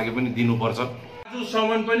मान्छेको लागि पनि दिनुपर्छ।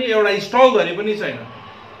 आजसम्म पनि एउटा स्टल धरी पनि छैन,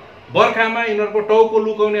 बर्खामा यिनीहरूको टाउको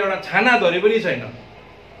लुकाउने एउटा छाना धरी पनि छैन।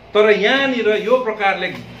 तर यहाँनिर यो प्रकारले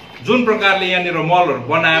जुन प्रकारले यहाँनिर मलहरू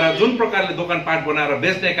बनाएर जुन प्रकारले दोकानपाट बनाएर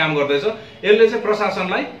बेच्ने काम गर्दैछ यसले चाहिँ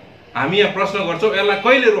प्रशासनलाई हामी यहाँ प्रश्न गर्छौं यसलाई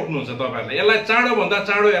कहिले रोक्नुहुन्छ तपाईहरुले? यसलाई चाँडो भन्दा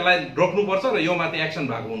चाँडो यसलाई रोक्नुपर्छ र यो माथि एक्सन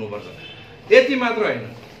भएको हुनुपर्छ। यति मात्र हैन,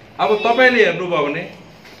 अब तपाईले हेर्नुभयो भने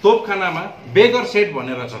तोपखानामा बेगर सेट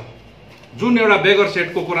भनेर छ जुन एउटा बेगर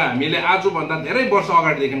सेटको कुरा हामीले आजभन्दा धेरै वर्ष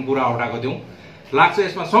अगाडिदेखि कुरा उठाएको थियौं। लाग्छ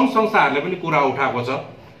यसमा संघ संस्थाहरूले पनि कुरा उठाएको छ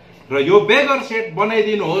र यो बेगर सेट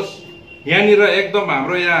बनाइदिनुहोस्। यहाँनिर एकदम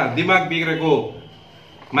हाम्रो यहाँ दिमाग बिग्रेको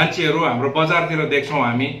मान्छेहरू हाम्रो बजारतिर देख्छौं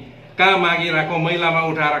हामी कहाँ मागिरहेको मैलामा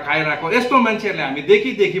उठाएर खाइरहेको यस्तो मान्छेहरूले हामी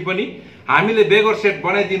देखि पनि हामीले बेगर सेट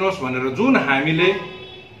बनाइदिनुहोस् भनेर जुन हामीले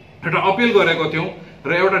एउटा अपिल गरेको थियौं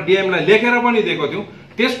र एउटा डीएमलाई लेखेर पनि दिएको थियौं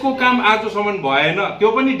त्यसको काम आजसम्म भएन। त्यो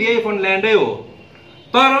पनि डीआई फन्ड ल्यान्डै हो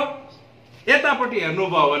तर यतापट्टि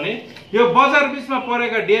हेर्नुभयो भने यो बजार बिचमा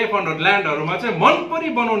परेका डिआई फन्ड ल्यान्डहरूमा चाहिँ मनपरी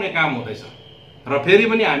बनाउने काम हुँदैछ र फेरि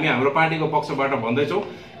पनि हामी हाम्रो पार्टीको पक्षबाट भन्दैछौँ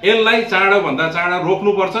यसलाई चाँडोभन्दा चाँडो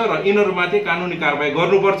रोक्नुपर्छ र यिनीहरूमाथि कानुनी कारबाही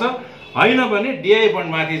गर्नुपर्छ। होइन भने डिआई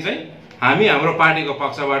फन्डमाथि चाहिँ हामी हाम्रो पार्टीको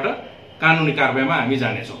पक्षबाट कानुनी कारबाहीमा हामी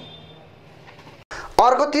जानेछौँ।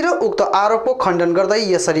 अर्कोतिर उक्त आरोपको खण्डन गर्दै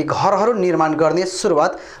यसरी घरहरू निर्माण गर्ने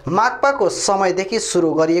सुरुवात माकपाको समयदेखि सुरु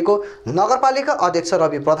गरिएको नगरपालिका अध्यक्ष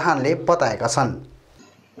रवि प्रधानले बताएका छन्।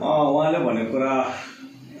 उहाँले भनेको कुरा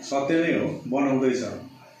सत्य नै हो, बनाउँदैछ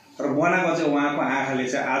र बनाएको चाहिँ उहाँको आँखाले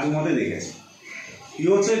चाहिँ आज मात्रै देखेको छ।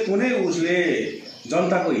 यो चाहिँ कुनै उसले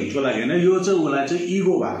जनताको हितको लागि होइन, यो चाहिँ उसलाई चाहिँ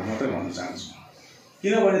इगो भएको मात्रै भन्न चाहन्छु।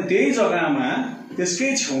 किनभने त्यही जग्गामा त्यसकै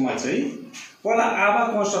छेउमा चाहिँ पहिला आभा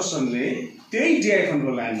कन्स्ट्रक्सनले त्यही डिआई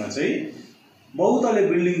फन्डको लाइनमा चाहिँ बहुतले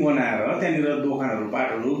बिल्डिङ बनाएर त्यहाँनिर दोकानहरू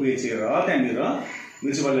पाटहरू बेचेर त्यहाँनिर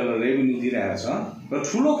म्युनिसिपालिटीलाई रेभेन्यू दिइरहेको छ र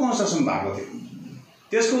ठुलो कन्स्ट्रक्सन भएको थियो।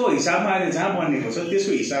 त्यसको हिसाबमा अहिले जहाँ बनेको छ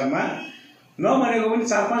त्यसको हिसाबमा नबनेको पनि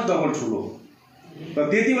 4-5 डबल ठुलो र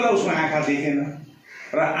त्यति बेला उसको आँखा देखेन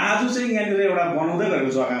र आज चाहिँ यहाँनिर एउटा बनाउँदै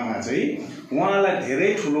गरेको जग्गामा चाहिँ उहाँलाई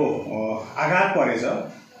धेरै ठुलो आघात परेछ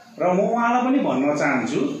र म उहाँलाई पनि भन्न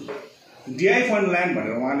चाहन्छु डिआई फन्ड ल्यान्ड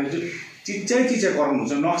भनेर उहाँले चाहिँ चिच्चै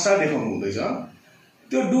गराउनुहुन्छ, नक्सा देखाउनु हुँदैछ,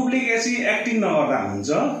 त्यो डुप्लिकेसी एक्टिङ नगर्दा हुन्छ।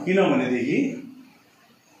 किनभनेदेखि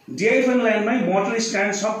डिआई फन्ड ल्यान्डमै मोटर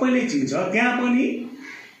स्ट्यान्ड सबैले चिन्छ, त्यहाँ पनि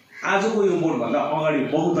आजको यो बोर्डभन्दा अगाडि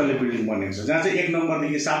बहुतले बिल्डिङ बनेको छ, जहाँ चाहिँ 1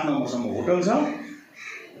 नम्बरदेखि 7 नम्बरसम्म होटल छ,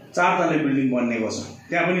 4 तले बिल्डिङ बनिएको छ,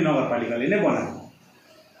 त्यहाँ पनि नगरपालिकाले नै बनाएको।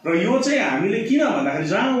 र यो चाहिँ हामीले किन भन्दाखेरि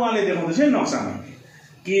जहाँ उहाँले देखाउँदैछ नि नक्सामा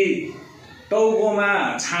कि टाउकोमा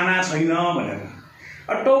छाना छैन भनेर,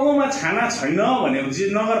 टाउकोमा छाना छैन भनेपछि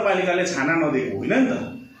नगरपालिकाले छाना नदिएको होइन नि त।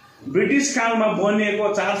 ब्रिटिस कालमा बनिएको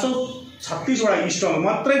 436वटा स्टल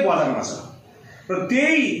मात्रै बजारमा छ र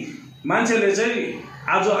त्यही मान्छेले चाहिँ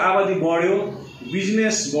आज आबादी बढ्यो,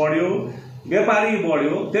 बिजनेस बढ्यो, व्यापारी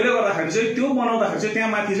बढ्यो, त्यसले गर्दाखेरि चाहिँ त्यो बनाउँदाखेरि चाहिँ त्यहाँ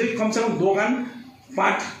माथि चाहिँ कमसेकम दोकान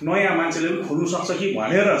पाट नयाँ मान्छेले पनि खोल्नु सक्छ कि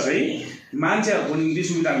भनेर चाहिँ मान्छेहरूको निम्ति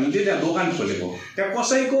सुविधाको निम्ति त्यहाँ दोकान खोलेको, त्यहाँ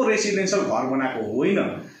कसैको रेसिडेन्सियल घर बनाएको होइन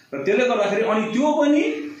र त्यसले गर्दाखेरि अनि त्यो पनि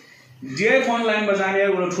डिआई फन्ड लाइनमा जाने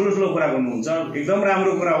एउटा ठुलो कुरा गर्नुहुन्छ, एकदम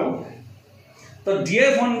राम्रो कुरा हो। तर डिआई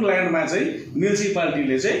फन्ड ल्यान्डमा चाहिँ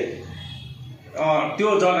म्युनिसिपालिटीले चाहिँ त्यो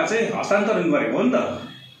जग्गा चाहिँ हस्तान्तरण गरेको हो नि त,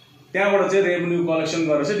 त्यहाँबाट चाहिँ रेभेन्यू कलेक्सन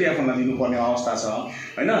गरेर चाहिँ डिआई फन्डलाई दिनुपर्ने अवस्था छ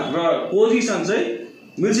होइन। र पोजिसन चाहिँ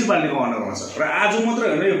म्युनिसिपालिटीको अन्डरमा छ र आज मात्रै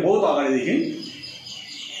होइन, यो बहुत अगाडिदेखि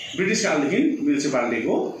ब्रिटिस कालदेखि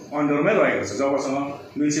म्युनिसिपालिटीको अन्डरमै रहेको छ जबसम्म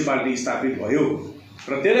म्युनिसिपालिटी स्थापित भयो।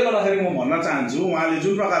 र त्यसले गर्दाखेरि म भन्न चाहन्छु उहाँले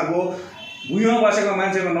जुन प्रकारको भुइँमा बसेको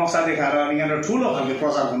मान्छेको नक्सा देखाएर यहाँनिर ठुलो खालको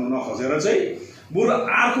प्रचार गर्नु नखोजेर चाहिँ बरु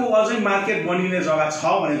अर्को अझै मार्केट बनिने जग्गा छ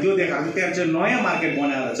भने त्यो देखाएको त्यहाँ चाहिँ नयाँ मार्केट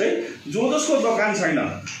बनाएर चाहिँ जो जसको दोकान छैन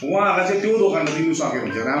उहाँहरूलाई चाहिँ त्यो दोकान दिनु सक्यो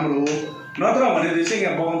भने चाहिँ राम्रो हो। नत्र भने चाहिँ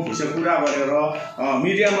यहाँ बगम खुसे कुरा गरेर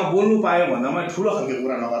मिडियामा बोल्नु पायो भन्दामा ठुलो खालको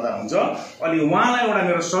कुरा नगर्दा हुन्छ। अनि उहाँलाई एउटा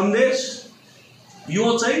मेरो सन्देश, यो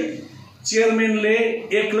चाहिँ चेयरम्यानले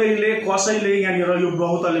एक्लैले कसैले यहाँनिर यो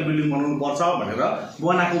बहुतले बिल्डिङ बनाउनु पर्छ भनेर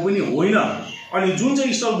बनाएको पनि होइन। अनि जुन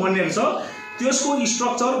चाहिँ स्टल बनिएको छ त्यसको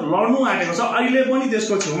स्ट्रक्चर लड्नु आँटेको छ, अहिले पनि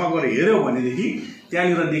त्यसको छेउमा गएर हेऱ्यो भनेदेखि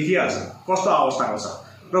त्यहाँनिर देखिहाल्छ कस्तो अवस्थाको छ।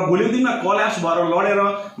 र भोलिको दिनमा कल्याप्स भएर लडेर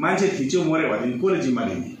मान्छे थिच्यो मऱ्यो भनेदेखि कसले जिम्मा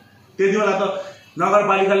लिने? त्यति बेला त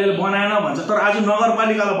नगरपालिकाले बनाएन भन्छ, तर आज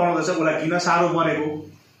नगरपालिकाले बनाउँदैछ, उसलाई किन साह्रो परेको?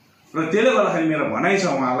 र त्यसले गर्दाखेरि मेरो भनाइ छ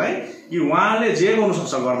उहाँलाई कि उहाँले जे गर्नु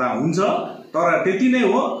सक्छ गर्दा हुन्छ, तर त्यति नै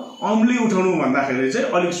हो। अम्ली उठाउनु भन्दाखेरि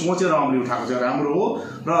चाहिँ अलिक सोचेर अम्ली उठाएको चाहिँ राम्रो हो।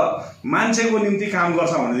 र मान्छेको निम्ति काम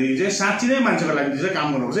गर्छ भनेदेखि चाहिँ साँच्ची नै मान्छेको लागि चाहिँ काम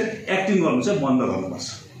गर्नुपर्छ, एक्टिङ गर्नु चाहिँ बन्द गर्नुपर्छ।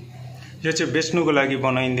 यो चाहिँ बेच्नुको लागि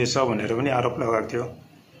बनाइँदैछ भनेर पनि आरोप लगाएको थियो।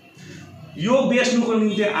 यो बेच्नुको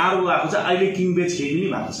निम्ति आरोप लगाएको चाहिँ अहिले किनबेच केही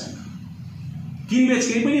पनि भएको छैन, किनबेच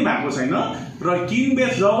केही पनि भएको छैन। र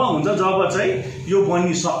किनबेच जब हुन्छ जब चाहिँ यो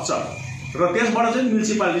बन्नी सक्छ र त्यसबाट चाहिँ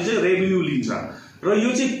म्युनिसिपालिटी चाहिँ रेभेन्यू लिन्छ। र यो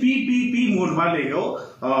चाहिँ पीपीपी मोडमा ल्याएको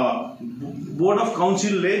बोर्ड अफ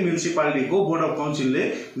काउन्सिलले, म्युनिसिपालिटीको बोर्ड अफ काउन्सिलले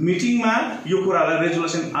मिटिङमा यो कुरालाई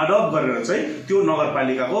रेजुलेसन एडप्ट गरेर चाहिँ त्यो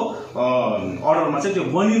नगरपालिकाको अर्डरमा चाहिँ त्यो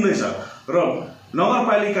बनिँदैछ। र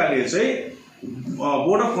नगरपालिकाले चाहिँ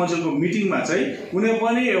बोर्ड अफ काउन्सिलको मिटिङमा चाहिँ कुनै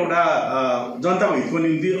पनि एउटा जनताको हितको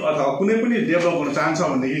निम्ति अथवा कुनै पनि डेभलप गर्न चाहन्छ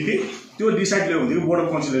भनेदेखि त्यो डिसाइड ल्यायो भनेदेखि बोर्ड अफ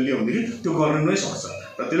काउन्सिलले ल्यायो भनेदेखि त्यो गर्न नै सक्छ।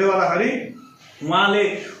 र त्यसले गर्दाखेरि उहाँले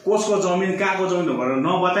कसको जमिन कहाँको जमिन भनेर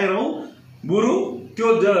नबताइरहँ, बरु त्यो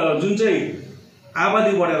जुन चाहिँ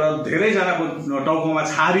आबादी बढेर धेरैजनाको टाउकोमा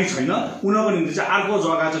छारी छैन उनीहरूको निम्ति चाहिँ अर्को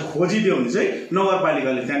जग्गा चाहिँ खोजिदियो भने चाहिँ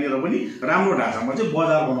नगरपालिकाले त्यहाँनिर पनि राम्रो ढाँचामा चाहिँ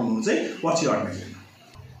बजार बनाउनु चाहिँ पछि हट्ने छैन।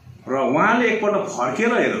 र उहाँले एकपल्ट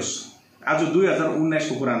फर्केर हेरोस्, आज 2019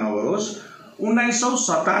 को कुरा नगरोस्,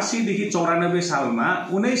 1987 देखि 94 सालमा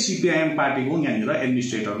उनै सीपीआईएम पार्टीको यहाँनिर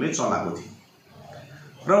एडमिनिस्ट्रेटरले चलाएको थियो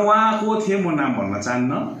र उहाँको थिए म नाम भन्न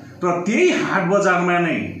चाहन्न, तर त्यही हाट बजारमा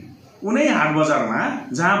नै उनै हाट बजारमा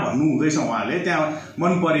जहाँ भन्नु हुँदैछ उहाँले त्यहाँ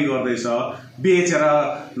मनपरी गर्दैछ, बेचेर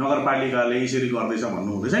नगरपालिकाले यसरी गर्दैछ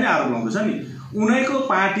भन्नु हुँदैछ नि, आरोप लाउँदैछ नि, उनैको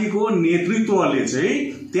पार्टीको नेतृत्वले चाहिँ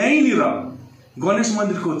त्यहीँनिर गणेश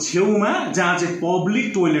मन्दिरको छेउमा जहाँ चाहिँ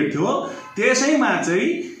पब्लिक टोयलेट थियो त्यसैमा चाहिँ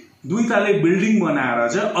 2 तले बिल्डिङ बनाएर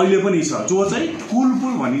चाहिँ अहिले पनि छ, जो चाहिँ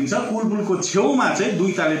कुलपुल भनिन्छ। कुलपुलको छेउमा चाहिँ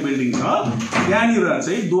 2 तले बिल्डिङ छ, त्यहाँनिर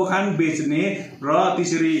चाहिँ दोकान बेच्ने र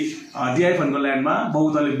त्यसरी डिआई फन्डको ल्यान्डमा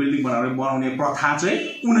बहुतले बिल्डिङ बनाउने प्रथा चाहिँ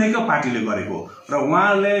उनैको पार्टीले गरेको र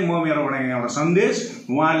उहाँले मेरोबाट एउटा सन्देश,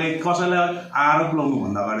 उहाँले कसैलाई आरोप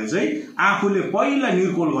लगाउनुभन्दा अगाडि चाहिँ आफूले पहिला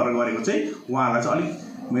निर्कोल गरेको चाहिँ उहाँलाई चाहिँ अलिक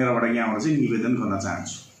मेरोबाट यहाँबाट चाहिँ निवेदन गर्न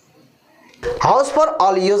चाहन्छु। हाउस फर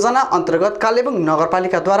अल योजना अन्तर्गत कालेबुङ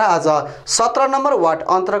नगरपालिकाद्वारा आज 17 नम्बर वार्ड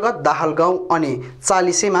अन्तर्गत दाहाल गाउँ अनि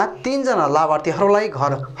चालिसेमा 3 जना लाभार्थीहरूलाई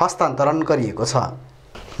घर हस्तान्तरण गरिएको छ।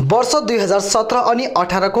 वर्ष 2017 अनि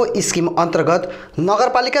 18 को स्किम अन्तर्गत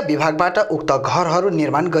नगरपालिका विभागबाट उक्त घरहरू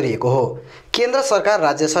निर्माण गरिएको हो। केन्द्र सरकार,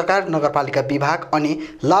 राज्य सरकार, नगरपालिका विभाग अनि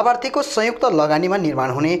लाभार्थीको संयुक्त लगानीमा निर्माण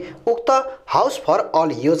हुने उक्त हाउस फर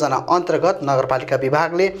अल योजना अन्तर्गत नगरपालिका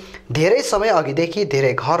विभागले धेरै समय अघिदेखि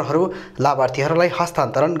धेरै घरहरू लाभार्थीहरूलाई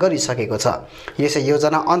हस्तान्तरण गरिसकेको छ। यसै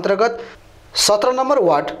योजना अन्तर्गत 17 नम्बर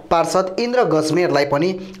वार्ड पार्षद इन्द्र गजमेरलाई पनि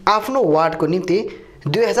आफ्नो वार्डको निम्ति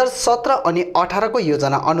 2017 अनि 18 को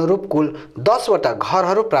योजना अनुरूप कुल 10 वटा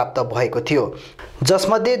घरहरू प्राप्त भएको थियो,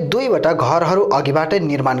 जसमध्ये 2 वटा घरहरू अघिबाटै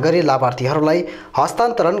निर्माण गरी लाभार्थीहरूलाई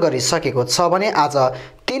हस्तान्तरण गरिसकेको छ भने आज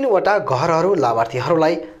 3 वटा घरहरू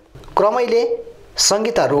लाभार्थीहरूलाई क्रमैले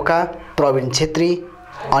सङ्गीता रोका, प्रवीण छेत्री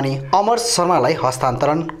अनि अमर शर्मालाई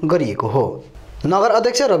हस्तान्तरण गरिएको हो। नगर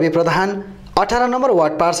अध्यक्ष रवि प्रधान, 18 नम्बर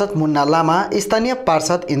वार्ड पार्षद मुन्ना लामा, स्थानीय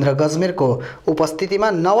पार्षद इन्द्र गजमेरको उपस्थितिमा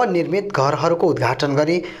नवनिर्मित घरहरूको उद्घाटन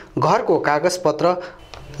गरी घरको कागजपत्र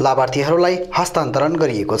लाभार्थीहरूलाई हस्तान्तरण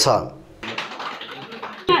गरिएको छ।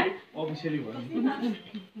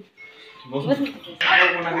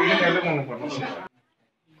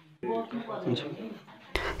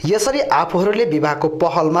 यसरी आफूहरूले विभागको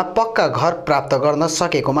पहलमा पक्का घर प्राप्त गर्न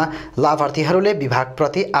सकेकोमा लाभार्थीहरूले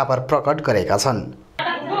विभागप्रति आभार प्रकट गरेका छन्।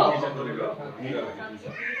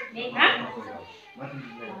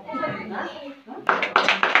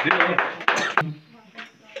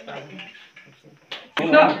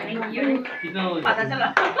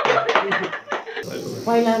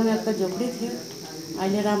 पहिला मेरो त झोपडी थियो,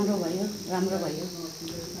 अहिले राम्रो भयो, राम्रो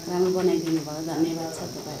बनाइदिनु भयो, धन्यवाद छ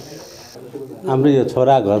तपाईँहरूलाई। हाम्रो यो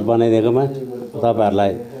छोरा घर बनाइदिएकोमा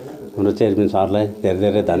तपाईँहरूलाई, हाम्रो चेयरम्यान सरलाई धेरै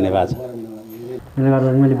धेरै धन्यवाद छ। त्यसले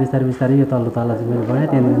गर्दा मैले बिस्तारै बिस्तारै यो तल्लो तल चाहिँ मैले बनाएँ,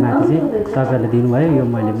 त्यहाँदेखि माथि चाहिँ तपाईँहरूले दिनुभयो, यो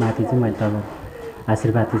मैले माथि चाहिँ मैले तपाईँ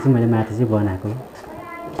आशीर्वाद चाहिँ मैले माथि चाहिँ बनाएको,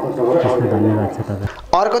 त्यसमा धन्यवाद छ तपाईँ।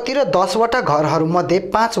 अर्कोतिर 10 वटा घरहरूमध्ये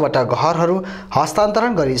 5 वटा घरहरू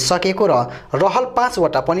हस्तान्तरण गरिसकेको र रहल 5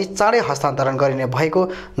 वटा पनि चाँडै हस्तान्तरण गरिने भएको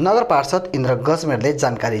नगर पार्षद इन्द्र गजमेरले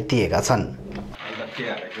जानकारी दिएका छन्।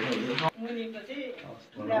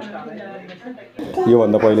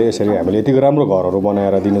 योभन्दा पहिले यसरी हामीले यति राम्रो घरहरू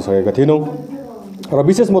बनाएर दिन सकेका थिएनौँ र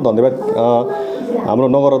विशेष म धन्यवाद हाम्रो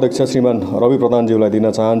नगर अध्यक्ष श्रीमान रवि प्रधानज्यूलाई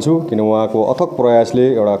दिन चाहन्छु, किन उहाँको अथक प्रयासले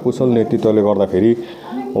एउटा कुशल नेतृत्वले गर्दाखेरि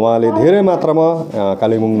उहाँले धेरै मात्रामा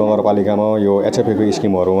कालिम्पोङ नगरपालिकामा यो एचएफएको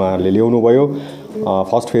स्किमहरू उहाँहरूले ल्याउनु भयो।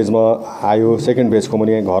 फर्स्ट फेजमा आयो, सेकेन्ड फेजको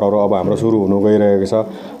पनि घरहरू अब हाम्रो सुरु हुनु गइरहेको छ,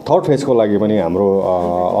 थर्ड फेजको लागि पनि हाम्रो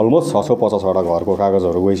अलमोस्ट 650 वटा घरको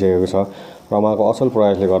कागजहरू गइसकेको छ र उहाँको असल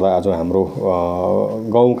प्रयासले गर्दा आज हाम्रो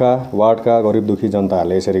गाउँका वार्डका गरिब दुखी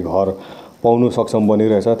जनताहरूले यसरी घर पाउनु सक्षम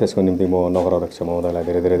बनिरहेछ। त्यसको निम्ति म नगर अध्यक्ष महोदयलाई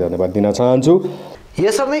धेरै धेरै धन्यवाद दिन चाहन्छु।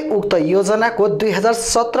 यसरी नै उक्त योजनाको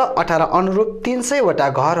 2017-18 अनुरूप 300 वटा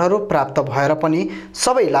घरहरू प्राप्त भएर पनि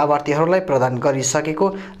सबै लाभार्थीहरूलाई प्रदान गरिसकेको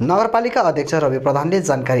नगरपालिका अध्यक्ष रवि प्रधानले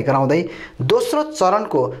जानकारी गराउँदै दोस्रो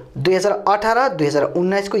चरणको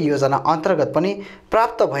 2018-2019 को योजना अन्तर्गत पनि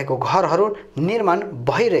प्राप्त भएको घरहरू निर्माण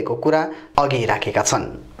भइरहेको कुरा अघि राखेका छन्।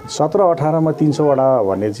 17-18 मा 300 वटा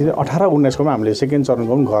भन्ने चाहिँ 18-19 कोमा हामीले सेकेन्ड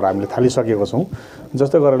चरणको पनि घर हामीले थालिसकेको छौँ।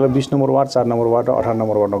 जस्तै गरेर 20 नम्बर वार्ड, 4 नम्बर वार्ड र 18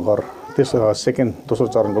 नम्बर वार्डमा घर त्यस सेकेन्ड दोस्रो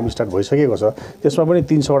चरणको पनि स्टार्ट भइसकेको छ। त्यसमा पनि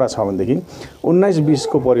 300 वटा छ भनेदेखि 19-20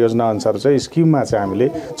 को परियोजना अनुसार चाहिँ स्किममा चाहिँ हामीले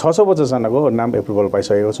 650 जनाको नाम एप्रुभल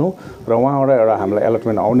पाइसकेको छौँ र उहाँबाट एउटा हामीलाई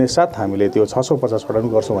एलटमेन्ट आउने साथ हामीले त्यो 650 वटा पनि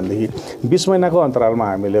गर्छौँ भनेदेखि 20 महिनाको अन्तरालमा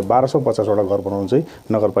हामीले 1250 वटा घर बनाउनु चाहिँ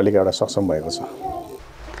नगरपालिका एउटा सक्षम भएको छ।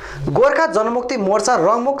 गोर्खा जनमुक्ति मोर्चा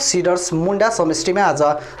रङमुख सिडर्स मुन्डा समष्टिमा आज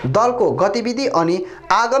दलको गतिविधि अनि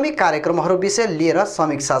आगामी कार्यक्रमहरू विषय लिएर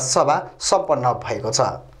समीक्षा सभा सम्पन्न भएको छ।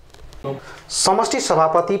 समष्टि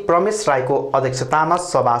सभापति प्रमेश राईको अध्यक्षतामा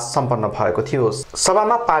सभा सम्पन्न भएको थियो।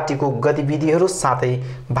 सभामा पार्टीको गतिविधिहरू साथै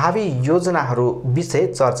भावी योजनाहरू विषय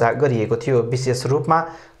चर्चा गरिएको थियो। विशेष रूपमा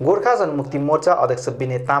गोर्खा जनमुक्ति मोर्चा अध्यक्ष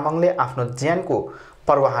विनय तामाङले आफ्नो ज्यानको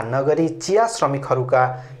परवाह नगरी चिया श्रमिकहरूका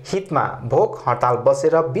हितमा भोक हडताल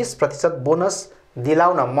बसेर 20% बोनस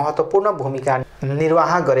दिलाउन महत्त्वपूर्ण भूमिका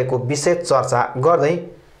निर्वाह गरेको विषय चर्चा गर्दै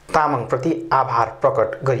तामाङप्रति आभार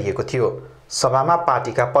प्रकट गरिएको थियो। सभामा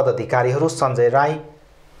पार्टीका पदाधिकारीहरू सञ्जय राई,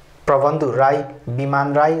 प्रबन्धु राई,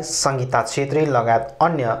 विमान राई, सङ्गीता छेत्री लगायत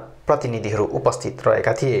अन्य प्रतिनिधिहरू उपस्थित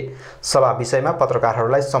रहेका थिए। सभा विषयमा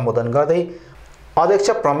पत्रकारहरूलाई सम्बोधन गर्दै अध्यक्ष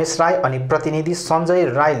प्रमेश राई अनि प्रतिनिधि सञ्जय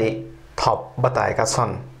राईले थप बताएका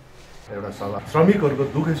छन्। एउटा सभा श्रमिकहरूको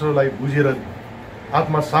दुखेसोलाई बुझेर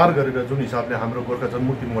आत्मसार गरेर जुन हिसाबले हाम्रो गोर्खा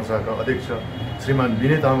जनमुक्ति मोर्चाका अध्यक्ष श्रीमान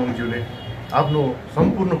विनय तामाङज्यूले आफ्नो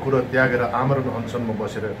सम्पूर्ण कुरा त्यागेर आमरण अनसनमा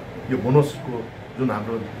बसेर यो बोनसको जुन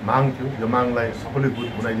हाम्रो माग थियो यो मागलाई सफलीभूत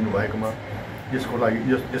बनाइदिनु भएकोमा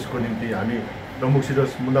यसको निम्ति हामी प्रमुख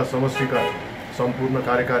शिरस मुन्डा समष्टिका सम्पूर्ण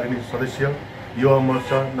कार्यकारिणी सदस्य, युवा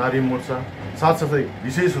मोर्चा, नारी मोर्चा साथसाथै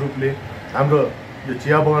विशेष रूपले हाम्रो यो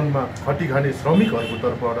चिया बगानमा खटी खाने श्रमिकहरूको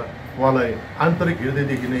तर्फबाट उहाँलाई आन्तरिक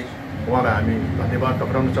हृदयदेखि नै उहाँलाई हामी धन्यवाद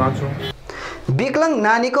टक्राउन चाहन्छौँ। विकलाङ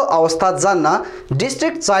नानीको अवस्था जान्न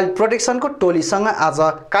डिस्ट्रिक्ट चाइल्ड प्रोटेक्सनको टोलीसँग आज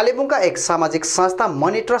कालेबुङका एक सामाजिक संस्था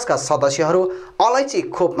मनी ट्रस्टका सदस्यहरू अलैँची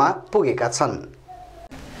खोपमा पुगेका छन्।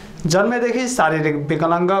 जन्मेदेखि शारीरिक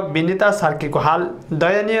विकलाङ्ग विनिता सार्कीको हाल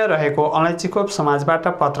दयनीय रहेको अलैँची खोप समाजबाट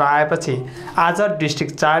पत्र आएपछि आज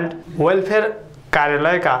डिस्ट्रिक्ट चाइल्ड वेलफेयर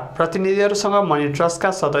कार्यालयका प्रतिनिधिहरूसँग मनी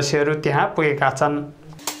ट्रस्टका सदस्यहरू त्यहाँ पुगेका छन्।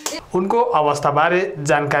 उनको अवस्थाबारे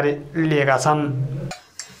जानकारी लिएका छन्।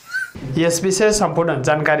 यस विषय सम्पूर्ण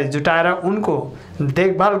जानकारी जुटाएर उनको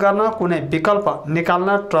देखभाल गर्न कुनै विकल्प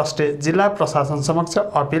निकाल्न ट्रस्टले जिल्ला प्रशासन समक्ष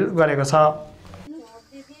अपिल गरेको छ।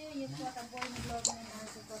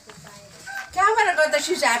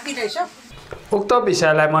 उक्त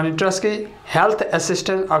विषयलाई money ट्रस्टकी health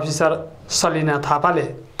assistant officer Salina थापाले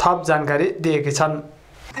थप जानकारी दिएकी छन्।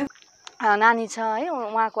 नानी छ है,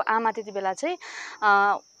 उहाँको आमा त्यति बेला चाहिँ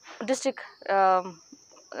डिस्ट्रिक्ट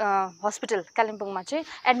हस्पिटल कालिम्पोङमा चाहिँ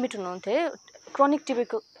एडमिट हुनुहुन्थ्यो क्रोनिक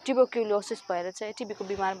ट्युबरक्युलोसिस भएर चाहिँ टिबीको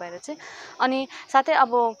बिमार भएर चाहिँ। अनि साथै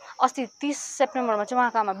अब अस्ति 30 सेप्टेम्बरमा चाहिँ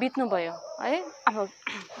उहाँको आमा बित्नुभयो है। अब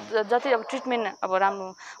जति अब ट्रिटमेन्ट अब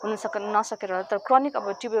राम्रो नसकेर तर क्रोनिक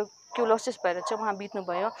अब ट्युबरक्युलोसिस भएर चाहिँ उहाँ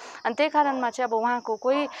बित्नुभयो। अनि त्यही कारणमा चाहिँ अब उहाँको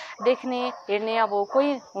कोही देख्ने हेर्ने अब कोही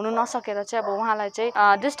हुनु नसकेर चाहिँ अब उहाँलाई चाहिँ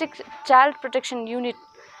डिस्ट्रिक्ट चाइल्ड प्रोटेक्सन युनिट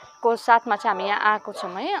को साथमा चाहिँ हामी यहाँ आएको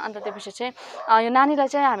छौँ है। अन्त त्यसपछि चाहिँ यो नानीलाई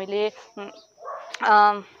चाहिँ हामीले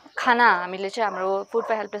खाना हामीले चाहिँ हाम्रो फुड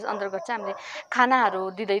फर हेल्पलेस अन्तर्गत चाहिँ हामीले खानाहरू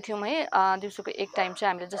दिँदै थियौँ है। दिउँसोको एक टाइम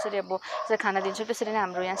चाहिँ हामीले जसरी अब खाना दिन्छौँ त्यसरी नै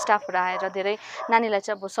हाम्रो यहाँ स्टाफहरू आएर धेरै नानीलाई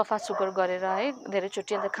चाहिँ अब सफा सुग्घर गरेर है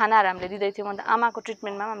धेरैचोटि अन्त खानाहरू हामीले दिँदै थियौँ। अन्त आमाको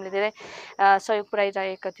ट्रिटमेन्टमा पनि हामीले धेरै सहयोग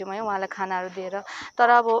पुऱ्याइरहेका थियौँ है उहाँलाई खानाहरू दिएर। तर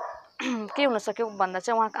अब के हुन सक्यो भन्दा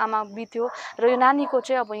चाहिँ उहाँको आमा बित्यो र यो नानीको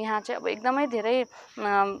चाहिँ अब यहाँ चाहिँ अब एकदमै धेरै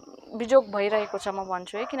बिजोग भइरहेको छ म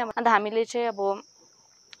भन्छु है। किनभने अन्त हामीले चाहिँ अब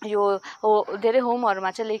यो धेरै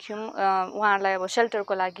होमहरूमा चाहिँ लेख्यौँ उहाँहरूलाई अब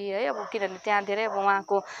सेल्टरको लागि है। अब किनभने त्यहाँ धेरै अब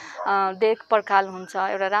उहाँको देखपर्खाल हुन्छ,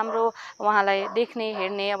 एउटा राम्रो उहाँलाई देख्ने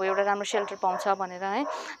हेर्ने अब एउटा राम्रो सेल्टर पाउँछ भनेर है।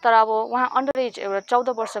 तर अब उहाँ अन्डर एज एउटा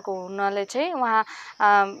 14 वर्षको हुनाले चाहिँ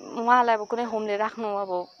उहाँलाई अब कुनै होमले राख्नु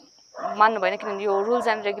अब मान्नु भएन किनभने यो रुल्स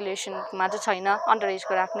एन्ड रेगुलेसनमा चाहिँ छैन अन्डर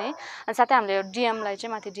एजको राख्ने। अनि साथै हामीले डिएमलाई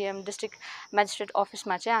चाहिँ माथि डिएम डिस्ट्रिक्ट म्याजिस्ट्रेट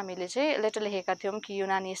अफिसमा चाहिँ हामीले चाहिँ लेटर लेखेका थियौँ कि यो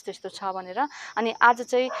नानी यस्तो यस्तो छ भनेर। अनि आज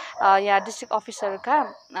चाहिँ यहाँ डिस्ट्रिक्ट अफिसरका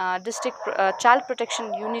डिस्ट्रिक्ट चाइल्ड प्रोटेक्सन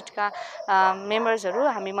युनिटका मेम्बर्सहरू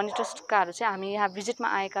हामी मनी ट्रस्टकाहरू चाहिँ हामी यहाँ भिजिटमा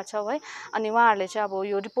आएका छौँ है। अनि उहाँहरूले चाहिँ अब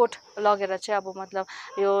यो रिपोर्ट लगेर चाहिँ अब मतलब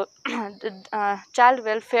यो चाइल्ड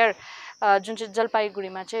वेलफेयर जुन चाहिँ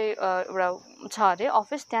जलपाइगुडीमा चाहिँ एउटा छ अरे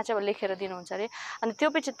अफिस त्यहाँ चाहिँ अब लेखेर दिनुहुन्छ अरे। अनि त्यो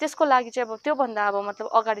पछि त्यसको लागि चाहिँ अब त्योभन्दा अब मतलब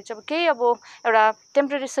अगाडि चाहिँ अब केही अब एउटा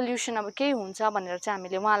टेम्परेरी सल्युसन अब केही हुन्छ भनेर चाहिँ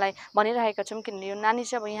हामीले उहाँलाई भनिरहेका छौँ। किनभने यो नानी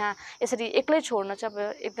चाहिँ अब यहाँ यसरी एक्लै छोड्न चाहिँ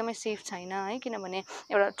अब एकदमै सेफ छैन है। किनभने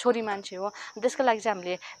एउटा छोरी मान्छे हो। त्यसको लागि चाहिँ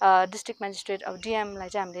हामीले डिस्ट्रिक्ट म्याजिस्ट्रेट अब डिएमलाई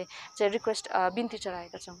चाहिँ हामीले चाहिँ रिक्वेस्ट बिन्ती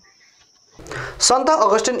चढाएका छौँ। सन्त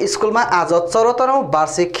अगस्टिन स्कुलमा आज 74औं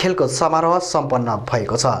वार्षिक खेलकुद समारोह सम्पन्न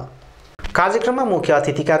भएको छ। कार्यक्रममा मुख्य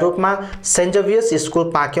अतिथिका रूपमा saint Xavier's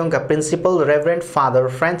school पाक्योङका principal reverend father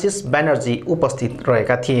Francis Banerjee उपस्थित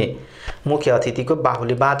रहेका थिए। मुख्य अतिथिको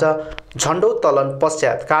बाहुलीबाट झण्डोत्तोलन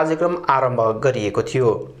पश्चात कार्यक्रम आरम्भ गरिएको थियो।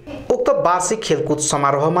 उक्त वार्षिक खेलकुद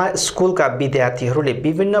समारोहमा स्कुलका विद्यार्थीहरूले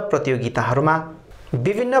विभिन्न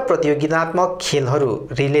प्रतियोगितात्मक खेलहरू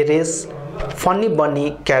relay race, funny Banni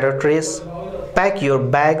carrot race, pack your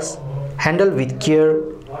bags, handle with care,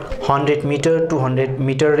 100 metre 200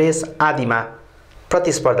 metre race आदिमा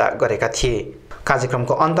प्रतिस्पर्धा गरेका थिए।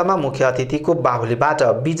 कार्यक्रमको अन्तमा मुख्य अतिथिको बाहुलीबाट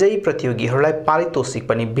विजयी प्रतियोगीहरूलाई पारितोषिक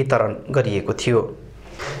पनि वितरण गरिएको थियो।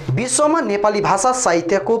 विश्वमा नेपाली भाषा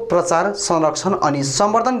साहित्यको प्रचार, संरक्षण अनि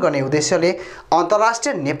सम्वर्धन गर्ने उद्देश्यले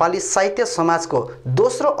अन्तर्राष्ट्रिय नेपाली साहित्य समाजको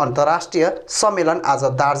दोस्रो अन्तर्राष्ट्रिय सम्मेलन आज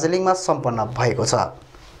दार्जिलिङमा सम्पन्न भएको छ।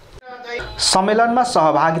 सम्मेलनमा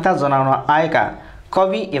सहभागिता जनाउन आएका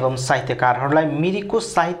कवि एवं साहित्यकारहरूलाई मिरिकको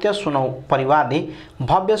साहित्य सुनौ परिवारले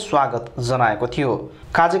भव्य स्वागत जनाएको थियो।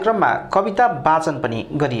 कार्यक्रममा कविता वाचन पनि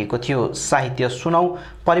गरिएको थियो। साहित्य सुनौ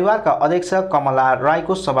परिवारका अध्यक्ष कमला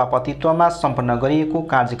राईको सभापतित्वमा सम्पन्न गरिएको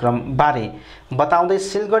कार्यक्रम बारे बताउँदै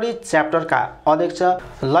सिलगढी च्याप्टरका अध्यक्ष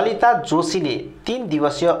ललिता जोशीले 3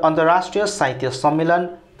 दिवसीय अन्तर्राष्ट्रिय साहित्य सम्मेलन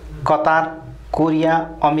Qatar, Korea,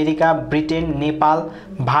 America, Britain, Nepal,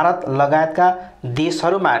 Bharat लगायतका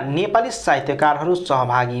देशहरूमा नेपाली साहित्यकारहरू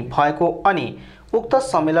सहभागी भएको अनि उक्त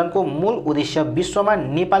सम्मेलनको मूल उद्देश्य विश्वमा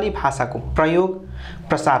नेपाली भाषाको प्रयोग,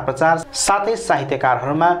 प्रचार साथै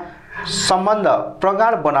साहित्यकारहरूमा सम्बन्ध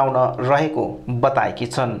प्रगाढ बनाउन रहेको बताएकी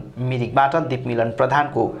छन्। मिरिकबाट दीपमिलन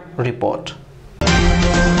प्रधानको रिपोर्ट।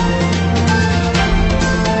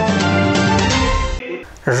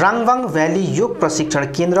 राङभाङ भ्याली योग प्रशिक्षण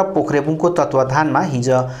केन्द्र पोखरेबुङको तत्वाधानमा हिज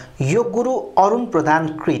योग गुरु अरुण प्रधान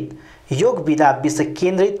कृत योग विधा विषय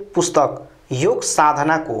केन्द्रित पुस्तक योग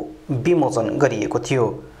साधनाको विमोचन गरिएको थियो।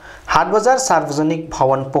 हाटबजार सार्वजनिक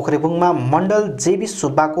भवन पोखरेबुङमा मण्डल जेबी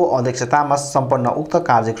सुब्बाको अध्यक्षतामा सम्पन्न उक्त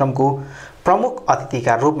कार्यक्रमको प्रमुख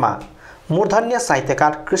अतिथिका रूपमा मूर्धन्य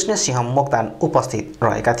साहित्यकार कृष्णसिंह मोक्तान उपस्थित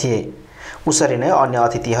रहेका थिए। उसरी नै अन्य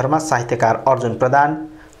अतिथिहरूमा साहित्यकार अर्जुन प्रधान,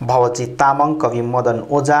 भवजीत तामाङ, कवि मदन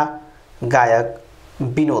ओझा, गायक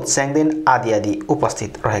विनोद स्याङदेन आदि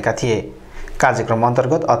उपस्थित रहेका थिए। कार्यक्रम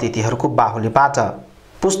अन्तर्गत अतिथिहरूको बाहुलीबाट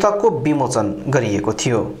पुस्तकको विमोचन गरिएको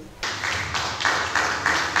थियो।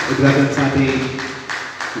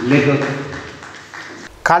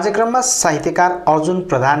 कार्यक्रममा साहित्यकार अर्जुन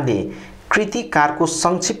प्रधानले कृतिकारको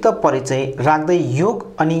संक्षिप्त परिचय राख्दै योग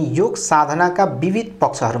अनि योग साधनाका विविध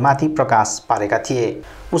पक्षहरूमाथि प्रकाश पारेका थिए।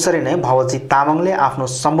 उसरी नै भवजीत तामाङले आफ्नो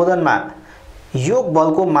सम्बोधनमा योग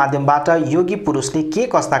बलको माध्यमबाट योगी पुरुषले के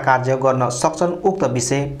कस्ता कार्य गर्न सक्छन् उक्त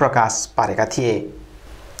विषय प्रकाश पारेका थिए।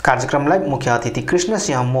 कार्यक्रमलाई मुख्य अतिथि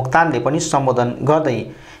कृष्णसिंह मोक्तानले पनि सम्बोधन गर्दै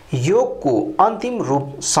योगको अन्तिम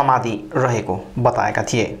रूप समाधि रहेको बताएका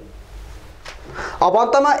थिए। अब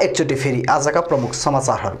अन्तमा एकचोटि फेरि आजका प्रमुख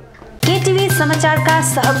समाचारहरू। केटीभी समाचारका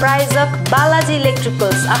सहप्रायोजक Balaji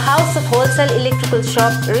electricals, a house of wholesale electrical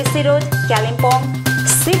shop, Rishi Road, Kalimpong.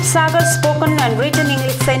 Shivsagar spoken and return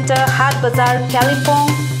English centre, हाट बजार, Kalimpong.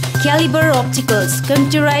 Caliber Opticals,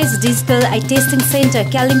 computerized digital eye testing center,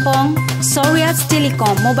 Kalimpong. Soryas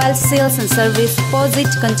Telecom, mobile sales and service,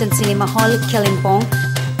 Posit Kanchan Cinema Hall, Kalimpong.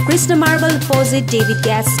 Krishna Marble Posit, David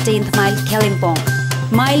Gas, 10th Mile, Kalimpong.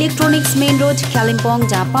 My Electronics Main Road, Kalimpong,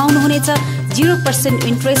 जहाँ पाउनुहुनेछ 0%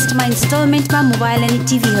 इन्ट्रेस्टमा इन्स्टलमेन्टमा mobile अनि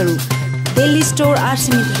टिभीहरू। Delhi store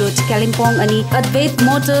आरसिमित road, Kalimpong अनि अद्वैत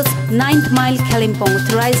Motors, 9th mile, Kalimpong,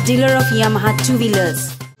 authorised dealer of Yamaha two wheelers.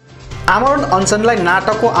 आमरण अनसनलाई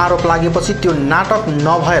नाटकको आरोप लागेपछि त्यो नाटक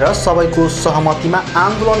नभएर सबैको सहमतिमा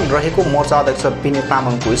आन्दोलन रहेको मोर्चा अध्यक्ष विनय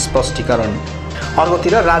तामाङको स्पष्टीकरण।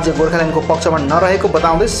 अर्कोतिर राज्य गोर्खाल्यान्डको पक्षमा नरहेको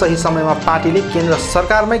बताउँदै सही समयमा पार्टीले केन्द्र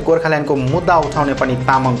सरकारमै गोर्खाल्यान्डको मुद्दा उठाउने पनि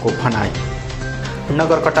तामाङको भनाइ।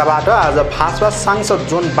 नगरकट्टाबाट आज भाजपा सांसद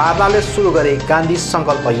जोन बार्लाले सुरु गरे गान्धी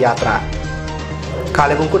संकल्प यात्रा।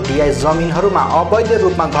 कालेबुङको डिआई जमिनहरूमा अवैध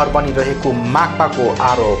रूपमा घर बनिरहेको माकपाको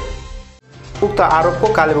आरोप। उक्त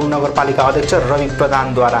आरोपको कालेबुङ नगरपालिका अध्यक्ष रवि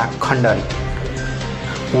प्रधानद्वारा खण्डन।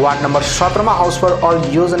 वार्ड नम्बर 17 मा हाउस फर अल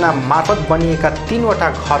योजना मार्फत बनिएका 3वटा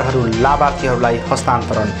घरहरू लाभार्थीहरूलाई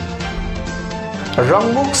हस्तान्तरण।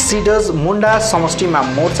 रङमुख सिडज मुन्डा समष्टिमा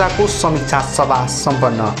मोर्चाको समीक्षा सभा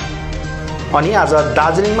सम्पन्न। अनि आज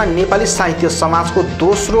दार्जिलिङमा नेपाली साहित्य समाजको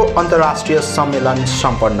दोस्रो अन्तर्राष्ट्रिय सम्मेलन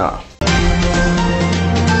सम्पन्न।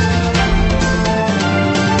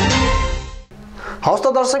 हवस् त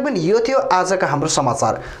दर्शकबिन, यो थियो आजका हाम्रो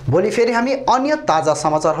समाचार। भोलि फेरि हामी अन्य ताजा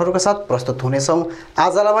समाचारहरूका साथ प्रस्तुत हुनेछौँ।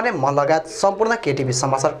 आजलाई भने म लगायत सम्पूर्ण केटिभी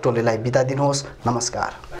समाचार टोलीलाई बिदा दिनुहोस्। नमस्कार।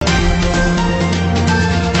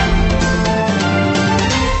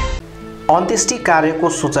 अन्त्येष्टि कार्यको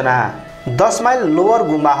सूचना। 10 माइल लोवर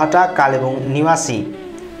गुम्बाहटा कालेबुङ निवासी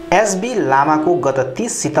एसबी लामाको गत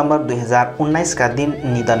 30 सितम्बर 2019 का दिन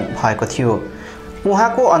निधन भएको थियो।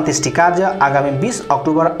 उहाँको अन्त्येष्टि कार्य आगामी 20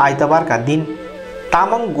 अक्टोबर आइतबारका दिन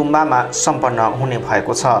तामाङ गुम्बामा सम्पन्न हुने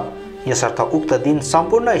भएको छ। यसर्थ उक्त दिन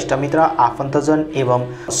सम्पूर्ण इष्टमित्र, आफन्तजन एवं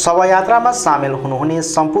शवयात्रामा सामेल हुनुहुने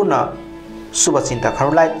सम्पूर्ण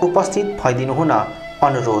शुभचिन्तकहरूलाई उपस्थित भइदिनु हुन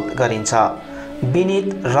अनुरोध गरिन्छ। विनीत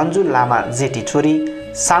रन्जु लामा जेठी छोरी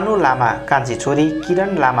सानु लामा कान्छी छोरी,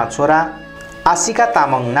 किरण लामा छोरा, आशिका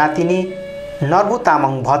तामाङ नातिनी, नर्बु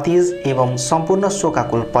तामाङ भतिज एवं सम्पूर्ण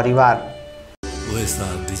शोकाकुल परिवार।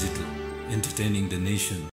 OSR Digital, entertaining the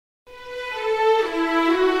nation.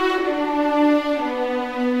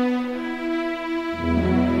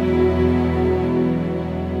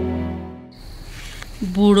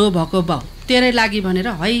 बुढो भएको बाउ तेरै लागि भनेर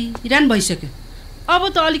हैरान भइसक्यो। अब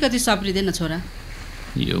त अलिकति सप्रिँदैन छोरा।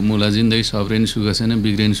 यो मुला जिन्दगी सप्रिने सुख छैन,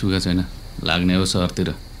 बिग्रिने सुख छैन, लाग्ने हो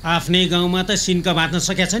सहरतिर। आफ्नै गाउँमा त सिन्का बाँच्न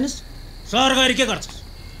सकेका छैनस्, सहर गएर के गर्छस्?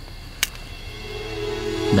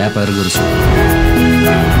 व्यापार गर्छु।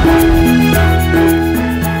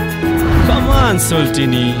 Come on,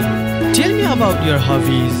 Soltini. Tell me about your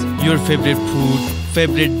hobbies, your favorite food,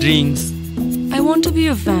 favorite drinks. I want to be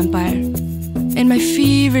a vampire. And my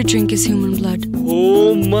favorite drink is human blood.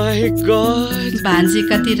 Oh my god. भान्जी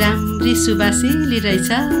कति राम्री सुबासिली रहेछ।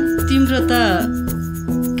 तिम्रो त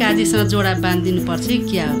काजीसँग जोडा बाँधिदिनु पर्छ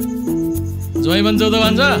क्या हो? जोइ भन्छ त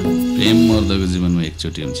भन्छ। प्रेम मर्दको जीवनमा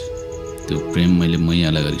एकचोटि हुन्छ। त्यो प्रेम मैले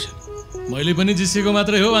मैयालाई गरिसकेँ। मैले पनि जिसेको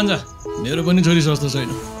मात्रै हो भन्छ। मेरो पनि छोरी सस्तो छैन।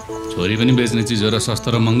 छोरी पनि बेच्ने चिज हो र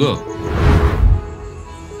सस्तो र महँगो।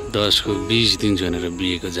 10 को 20 दिन्छु भनेर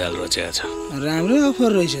बिहेको जाल रच्याएको छ। राम्रो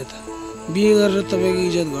अफर रहेछ त। बिहे गरेर तपाईको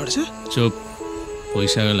इज्जत घट्छ? चुप।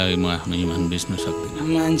 पैसाको लागि म आफ्नो इमान बेच्न सक्दिनँ।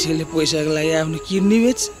 मान्छेले पैसाको लागि आफ्नो किडनी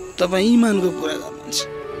बेच, तपाई इमानको कुरा गर्नुहुन्छ।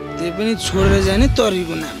 त्यही पनि छोडेर जाने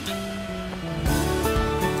तरीको नाममा।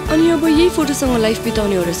 अनि अब यही फोटोसँग लाइफ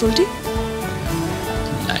बिताउने हो र सोल्टी?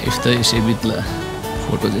 लाइफ त यसै बित्ला,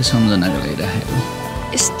 फोटो चाहिँ सम्झनाको लागि राखेको।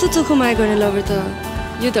 यस्तो चोखो माया गर्ने लभर त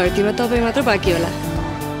यो धरतीमा तपाईँ मात्र बाँकी होला।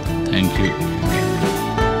 Thank you.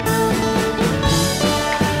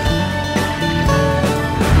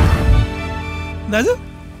 दाजु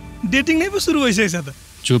डेटिङ नै पो सुरु भइसकेछ त।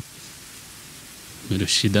 चुप। मेरो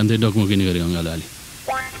सिद्धान्तै डकमकिने गरे अङ्गालाले।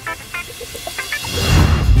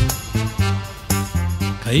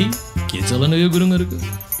 खै के चलन यो गुरुङहरूको?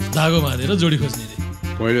 धागो बाँधेर जोडी खोज्ने रे।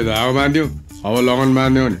 पहिले धागो बाँध्यो, अब लगन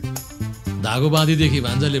बाँध्यो नि। धागो बाँधेदेखि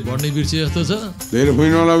भान्जाले बढ्ने बिर्से जस्तो छ। धेरै फुइ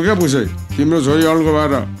नलाउ क्या पुसै। तिम्रो छोरी अल्को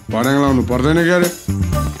भएर भड्याङ लाउनु पर्दैन क्या रे?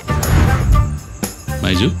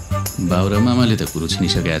 माइजू, बाउ र मामाले त कुरो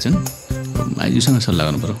छिनिसकेका छन्। माइजूसँग सल्लाह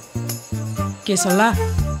गर्नु पर्यो। के सल्लाह?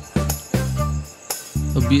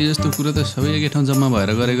 अब बिहे जस्तो कुरा त सबै एकै ठाउँ जम्मा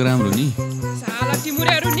भएर गरेको राम्रो नि।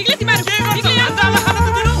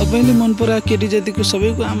 तपाईँले मन पराएको केटी जातिको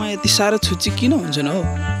सबैको आमा यति साह्रो छुच्ची किन हुन्छन् हो?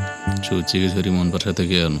 छुच्चीको छोरी मनपर्छ त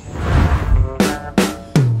के गर्नु?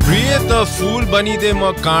 प्रिय त फुल बनिदे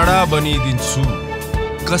म काँडा बनिदिन्छु।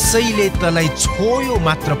 कसैले तलाई छोयो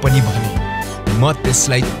मात्र पनि भने म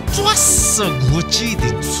त्यसलाई च्वास्स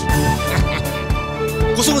घोचिदिन्छु।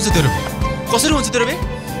 कसो हुन्छ तेरो? कसरी हुन्छ तेरो बे?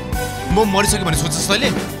 म मरिसक्यो भने सोच्छस्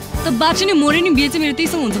तैँले? त बाँच्यो नि मरे नि बिहे चाहिँ मेरो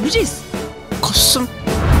त्यहीसँग हुन्छ बुझिस्? कसम।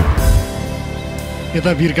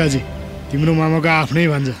 यता वीरकाजी तिम्रो मामाको आफ्नै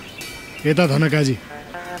भान्जा, यता धनकाजी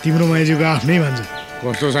तिम्रो माइजूको आफ्नै भान्जा।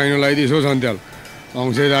 कस्तो साइनो लगाइदिस् हो सन्त्याल,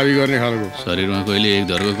 अंश दाबी गर्ने खालको। शरीरमा कहिले एक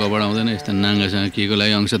धरको कपडा आउँदैन, यस्ता नाङ्गासँग के को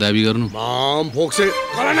लागि अंश दाबी गर्नु? माम फोक्से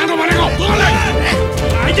कला नाङ्गो भनेको।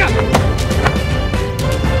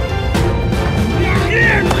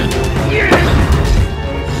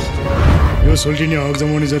 यो सोल्टिनी हक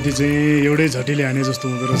जमाउने जति चाहिँ एउटै झटीले हाने जस्तो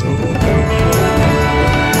हुँदो रहेछ।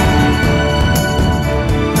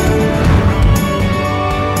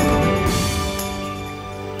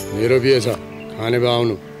 मेरो बिहे छ, खाने बा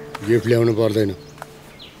आउनु, गिफ्ट ल्याउनु पर्दैन।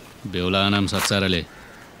 बेहुला नाम सच्चाराले,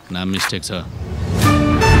 नाम मिस्टेक छ।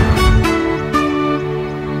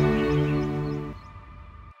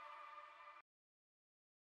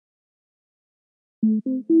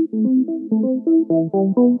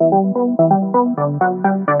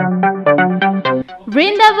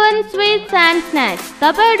 वृन्दावन स्वीट्स एन्ड स्न्याक्स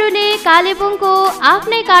तपाईहरूले कालेबुङको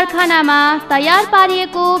आफ्नै कारखानामा तयार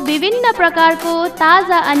पारिएको विभिन्न प्रकारको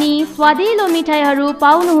ताजा अनि स्वादिलो मिठाईहरू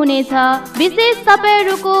पाउनुहुनेछ। विशेष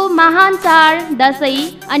तपाईहरूको महान चाड दशैँ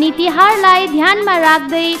अनि तिहारलाई ध्यानमा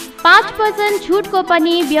राख्दै 5% छुटको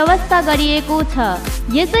पनि व्यवस्था गरिएको छ।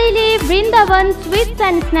 यसैले वृन्दावन स्वीट्स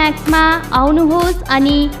एन्ड स्न्याक्समा आउनुहोस्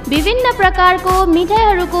अनि विभिन्न प्रकारको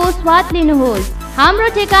मिठाईहरूको स्वाद लिनुहोस्। हाम्रो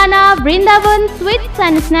ठेगाना Vrindavan sweets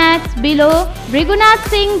and snacks below Raghunath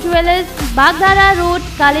Singh jewellers, Bagdhara road,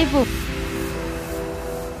 Kalimpong.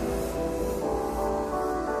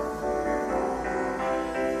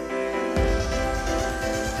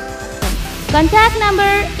 Contact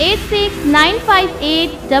number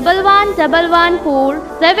 8695811114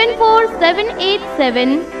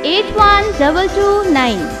 74787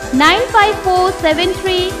 81229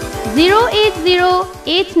 95473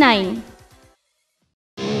 08089।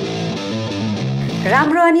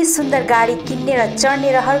 राम्रो अनि सुन्दर गाडी किन्ने र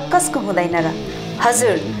चढ्ने रहर कसको हुँदैन र?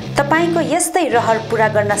 हजुर, तपाईको यस्तै रहर पूरा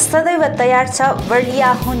गर्न सदैव तयार छ वर्लिया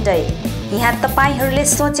हुन्डई। यहाँ तपाईहरूले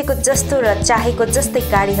सोचेको जस्तो र चाहेको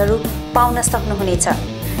जस्तै गाडीहरू पाउन सक्नुहुनेछ।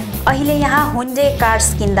 अहिले यहाँ हुन्डे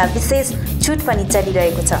कार्स किन्दा विशेष छुट पनि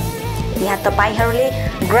चलिरहेको छ। यहाँ तपाईहरूले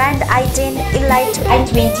grand i10, elite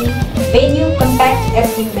i20, venue compact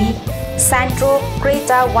SUV, Santro,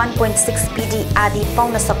 Creta 1.6 PD आदि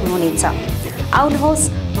पाउन सक्नुहुनेछ। आउनुहोस्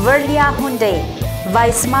वर्लिया हुन्डे, why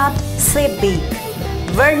smart save big.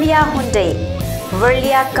 वर्लिया हुन्डे,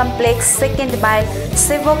 वर्लिया complex, second mile,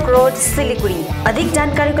 सेवक रोड, सिलिगुडी। अधिक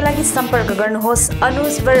जानकारीको लागि सम्पर्क गर्नुहोस्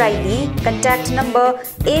Anuj Baraili, contact number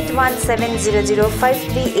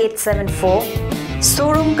 8170053874,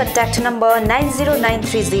 showroom contact number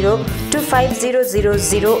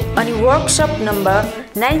 9093025000 अनि workshop number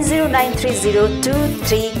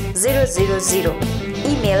 9093023000।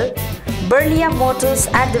 Email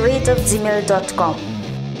berliamotors@gmail.com।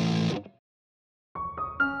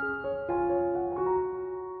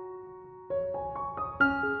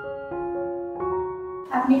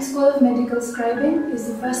 Apnic School of Medical Scribing is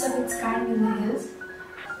the first of its kind in the hills.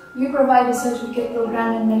 We provide a certificate program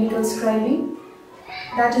in medical scribing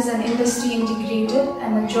that is an industry integrated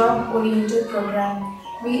and a job oriented program.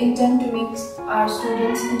 We intend to make our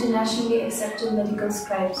students internationally accepted medical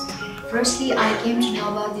scribes. Firstly, I came to know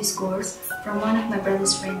about this course from one of my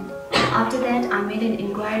brother's friends. After that, I made an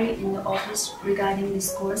inquiry in the office regarding this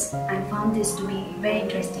course and found this to be very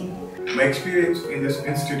interesting. My experience in this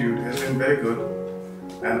institute has been very good,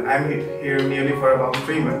 and I'm here nearly for about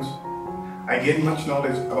 3 months. I gained much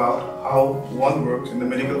knowledge about how one works in the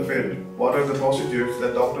medical field, what are the procedures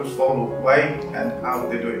that doctors follow, why and how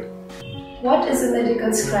they do it. What is a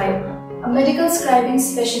medical scribe? A medical scribing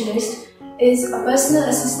specialist is a personal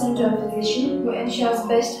assistant to a physician who ensures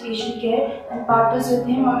best patient care and partners with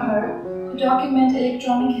him or her to document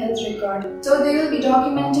electronic health record. So they will be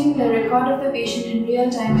documenting the record of the patient in real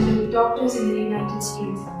time with doctors in the United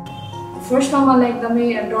States. फर्स्टमा मलाई एकदमै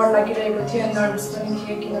डर लागिरहेको थियो, nervous पनि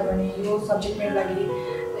थियो किनभने यो सब्जेक्ट मेरो लागि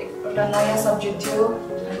एउटा नयाँ सब्जेक्ट थियो।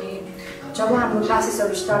 अनि जब हाम्रो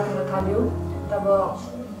क्लासेसहरू स्टार्ट हुन थाल्यो तब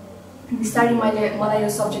बिस्तारै मलाई यो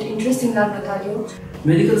सब्जेक्ट इन्ट्रेस्टिङ लाग्न थाल्यो।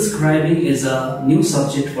 Medical scribing is a new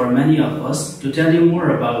subject for many of us. To tell you more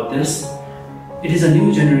about this, it is a new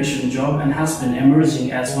generation job and has been emerging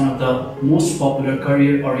as one of the most popular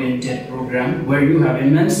career-oriented programs where you have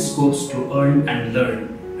immense scopes to earn and learn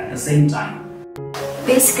at the same time.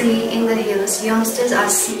 Basically, in the hills, youngsters are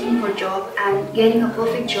seeking for a job and getting a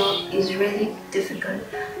perfect job is really difficult.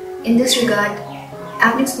 In this regard,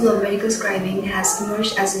 Apnic School of Medical Scribing has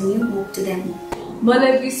emerged as a new hope to them.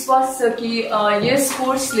 मलाई विश्वास छ कि यस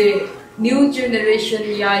कोर्सले new generation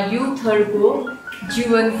या युथहरुको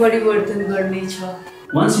जीवन परिवर्तन गर्नेछ।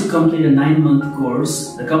 Once you complete a 9-month course,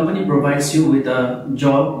 the company provides you with a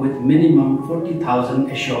job with minimum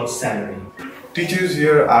 40,000 assured salary. Teachers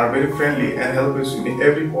here are very friendly and help us in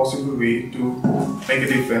every possible way to make a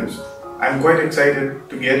difference. I'm quite excited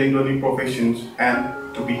to get into new professions and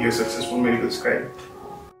to be a successful medical scribe.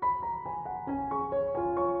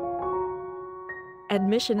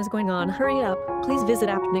 Admission is going on. Hurry up. Please visit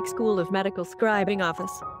Apnic School of Medical Scribing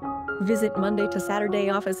office. Visit Monday to Saturday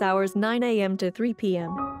office hours 9 a.m. to 3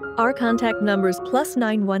 p.m. Our contact numbers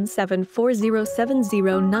 +917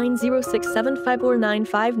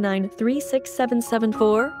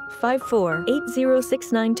 407090675495936774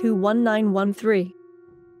 548069219113.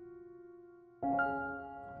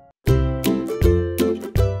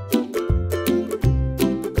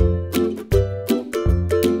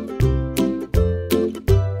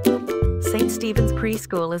 Stevens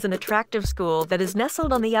Preschool is an attractive school that is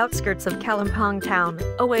nestled on the outskirts of Kalimpong town,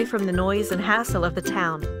 away from the noise and hassle of the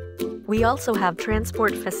town. We also have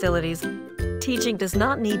transport facilities. Teaching does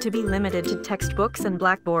not need to be limited to textbooks and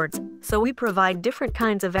blackboards, so we provide different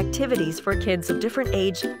kinds of activities for kids of different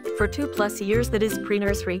age. For 2+ years, that is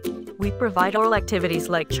pre-nursery, we provide oral activities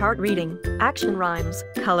like chart reading, action rhymes,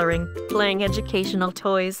 coloring, playing educational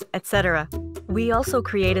toys, etc. We also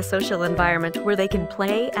create a social environment where they can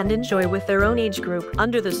play and enjoy with their own age group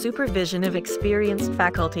under the supervision of experienced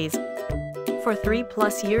faculties. For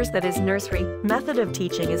 3+ years, that is nursery, method of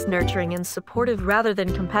teaching is nurturing and supportive rather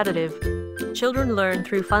than competitive. Children learn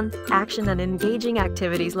through fun, action and engaging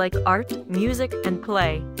activities like art, music and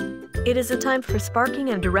play. It is a time for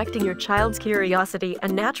sparking and directing your child's curiosity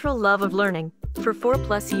and natural love of learning. For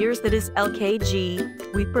 4+ years, that is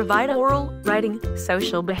LKG, we provide oral, writing,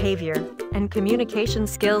 social behavior. and communication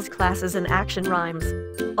skills classes and action rhymes.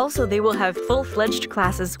 Also, they will have full-fledged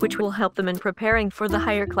classes which will help them in preparing for the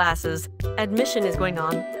higher classes. Admission is going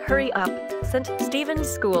on. Hurry up. St. Stephen's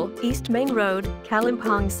School, East Main Road,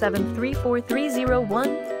 Kalimpong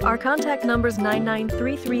 734301. Our contact numbers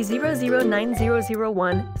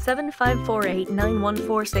 9933009001,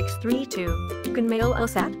 7548914632. You can mail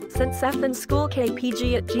us at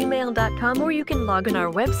ststephensschoolkpg@gmail.com or you can log on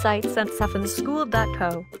our website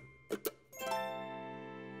ststephensschool.co.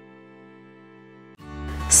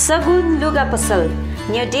 सगुन लुगा पसल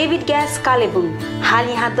near David gas Kalimpong हाल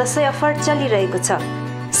यहाँ Dashain offer चलिरहेको छ।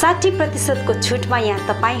 60% को छुटमा यहाँ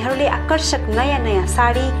तपाईहरूले आकर्षक नयाँ नयाँ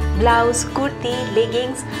साडी, ब्लाउज, कुर्ती,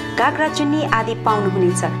 लेगिङ्स, घाग्रा चुन्नी आदि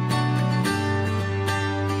पाउनुहुनेछ।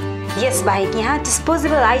 यसबाहेक यहाँ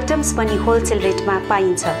डिस्पोजेबल आइटम्स पनि होलसेल रेटमा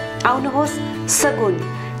पाइन्छ। आउनुहोस् सगुन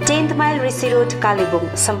 10th माइल ऋषि रोड कालेबुङ।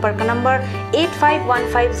 सम्पर्क नम्बर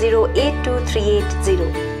 8515082380।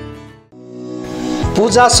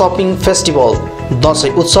 पूजा शपिङ फेस्टिभल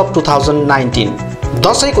दशैं उत्सव 2019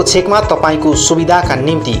 दशैंको छेकमा तपाईको सुविधाका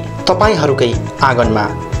निम्ति तपाईहरूकै आँगनमा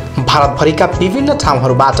भारतभरिका विभिन्न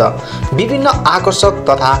ठाउँहरूबाट विभिन्न आकर्षक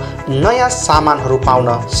तथा नयाँ सामानहरू पाउन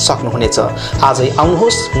सक्नुहुनेछ। आजै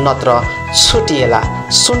आउनुहोस् नत्र छुटिएला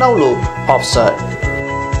सुनौलो अवसर।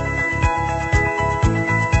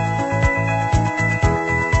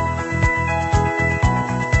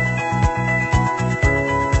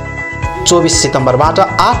 24 सितम्बरबाट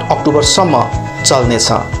 8 अक्टोबरसम्म चल्नेछ।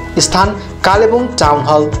 स्थान कालेबुङ टाउन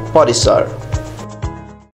हल परिसर।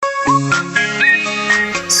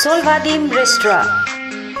 सोलवादिम restaurant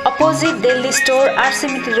opposite Delhi store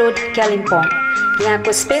आरसीमिती road Kalimpong.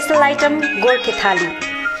 यहाँको स्पेशल आइटम गोर्खे थाली,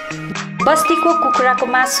 बस्तीको कुखुराको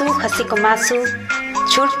मासु, खसीको मासु,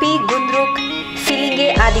 छुर्पी, गुन्द्रुक, फिलिङ्गे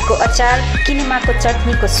आदिको अचार, किनेमाको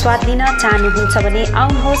चटनीको स्वाद लिन चाहनुहुन्छ भने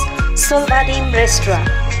आउनुहोस् सोलवादिम रेस्टुरेन्ट।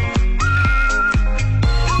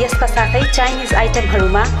 यसका साथै चाइनिज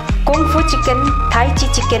आइटमहरूमा कोङफू चिकन, थाई ची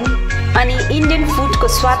चिकन अनि इन्डियन फुडको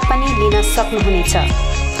स्वाद पनि लिन सक्नुहुनेछ।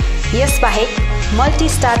 यसबाहेक multi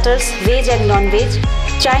starters veg and non veg,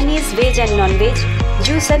 Chinese veg and non veg,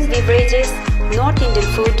 juice and बिभरेजेस, north Indian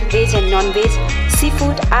food veg and non veg, sea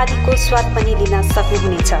food आदिको स्वाद पनि लिन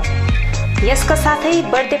सक्नुहुनेछ। यसका साथै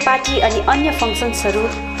बर्थडे पार्टी अनि अन्य फङ्सन्सहरू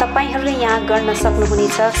तपाईहरूले यहाँ गर्न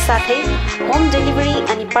सक्नुहुनेछ। साथै होम डेलिभरी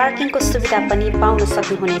अनि पार्किङको सुविधा पनि पाउन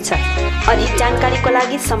सक्नुहुनेछ। अधिक जानकारीको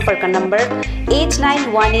लागि सम्पर्क नम्बर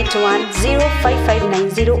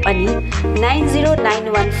 8918105590 अनि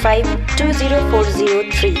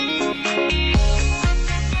 9091520403।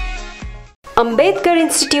 Ambedkar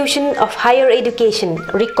Institution of Higher Education,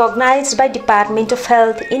 recognized by Department of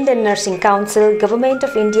Health, Indian Nursing Council, Government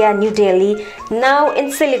of India, New Delhi, now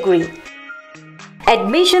in Siliguri.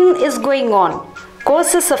 Admission is going on.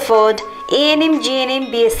 Courses offered: ANM, GNM,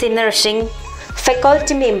 BSc Nursing.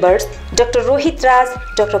 Faculty members: Dr. Rohit Raj,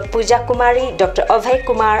 Dr. Pooja Kumari, Dr. Abhay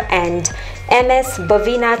Kumar, and MS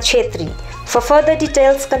Bhavina Chetri. For further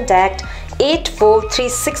details, contact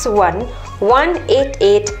 84361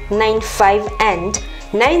 18895 and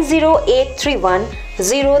 90831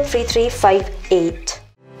 03358.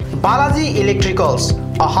 Balaji Electricals,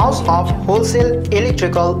 a house of wholesale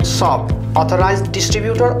electrical shop, authorized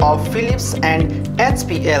distributor of Philips and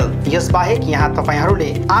HPL. यसबाहेक यहाँ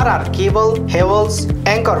तपाईहरूले RR cable, Havells,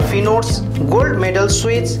 anchor फिनोट्स, gold medal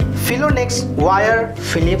switch, फिलोनेक्स wire,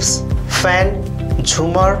 Philips, fan,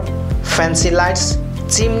 झुमर, fancy lights,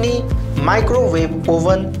 chimney, microwave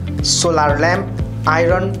oven, solar lamp,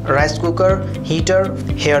 iron, rice cooker, heater,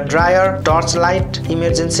 hair dryer, torch light,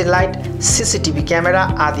 emergency light, CCTV camera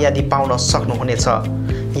आदि आदि पाउन सक्नुहुनेछ।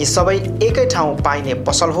 यी सबै एकै ठाउँ पाइने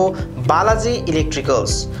पसल हो Balaji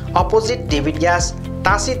electricals, opposite David gas,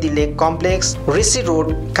 Tashi दिल्ले कम्प्लेक्स, ऋषि रोड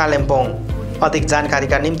कालिम्पोङ। अधिक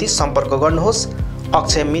जानकारीका निम्ति सम्पर्क गर्नुहोस्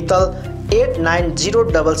Akshay Mittal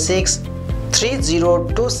 8906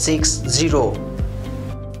 30260।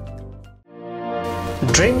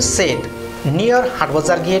 Dream set near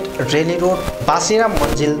हाटबजार get, Reli road, बासिरा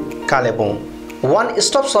Manjil, Kalimpong. One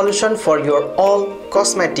stop solution for your all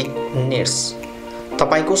cosmetic needs.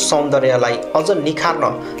 तपाईको सौन्दर्यलाई अझ निखार्न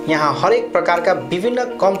यहाँ हरेक प्रकारका विभिन्न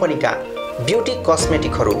कम्पनीका ब्युटी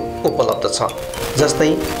कस्मेटिकहरू उपलब्ध छ। जस्तै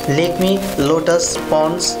लेक्मी, लोटस,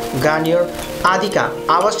 पन्ड्स, गार्नियर आदिका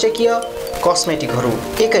आवश्यकीय कस्मेटिकहरू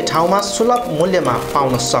एकै ठाउँमा सुलभ मूल्यमा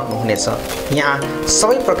पाउन सक्नुहुनेछ। यहाँ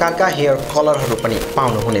सबै प्रकारका हेयर कलरहरू पनि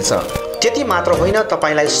पाउनुहुनेछ। त्यति मात्र होइन,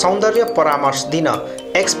 तपाईलाई सौन्दर्य परामर्श दिन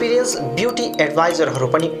एक्सपिरियन्स ब्युटी एडभाइजरहरू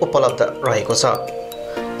पनि उपलब्ध रहेको छ।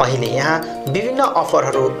 अहिले यहाँ विभिन्न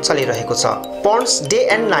अफरहरू चलिरहेको छ। पन्ड्स डे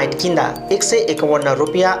एन्ड नाइट किन्दा 151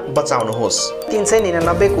 रुपियाँ बचाउनुहोस्।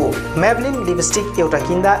 399 को म्याब्लिन लिपस्टिक एउटा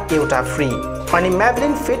किन्दा एउटा फ्री अनि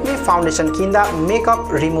म्याब्लिन फिट मी फाउन्डेसन किन्दा मेकअप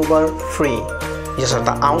रिमुभर फ्री। यसर्थ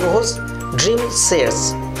आउनुहोस् ड्रिम सेयर्स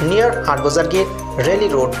नियर 8 बजार गेट रेली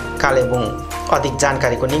रोड कालेबुङ। अधिक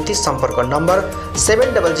जानकारीको निम्ति सम्पर्क नम्बर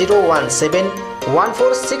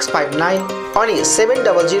 7001714659 अनि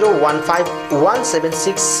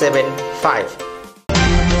 7001517675।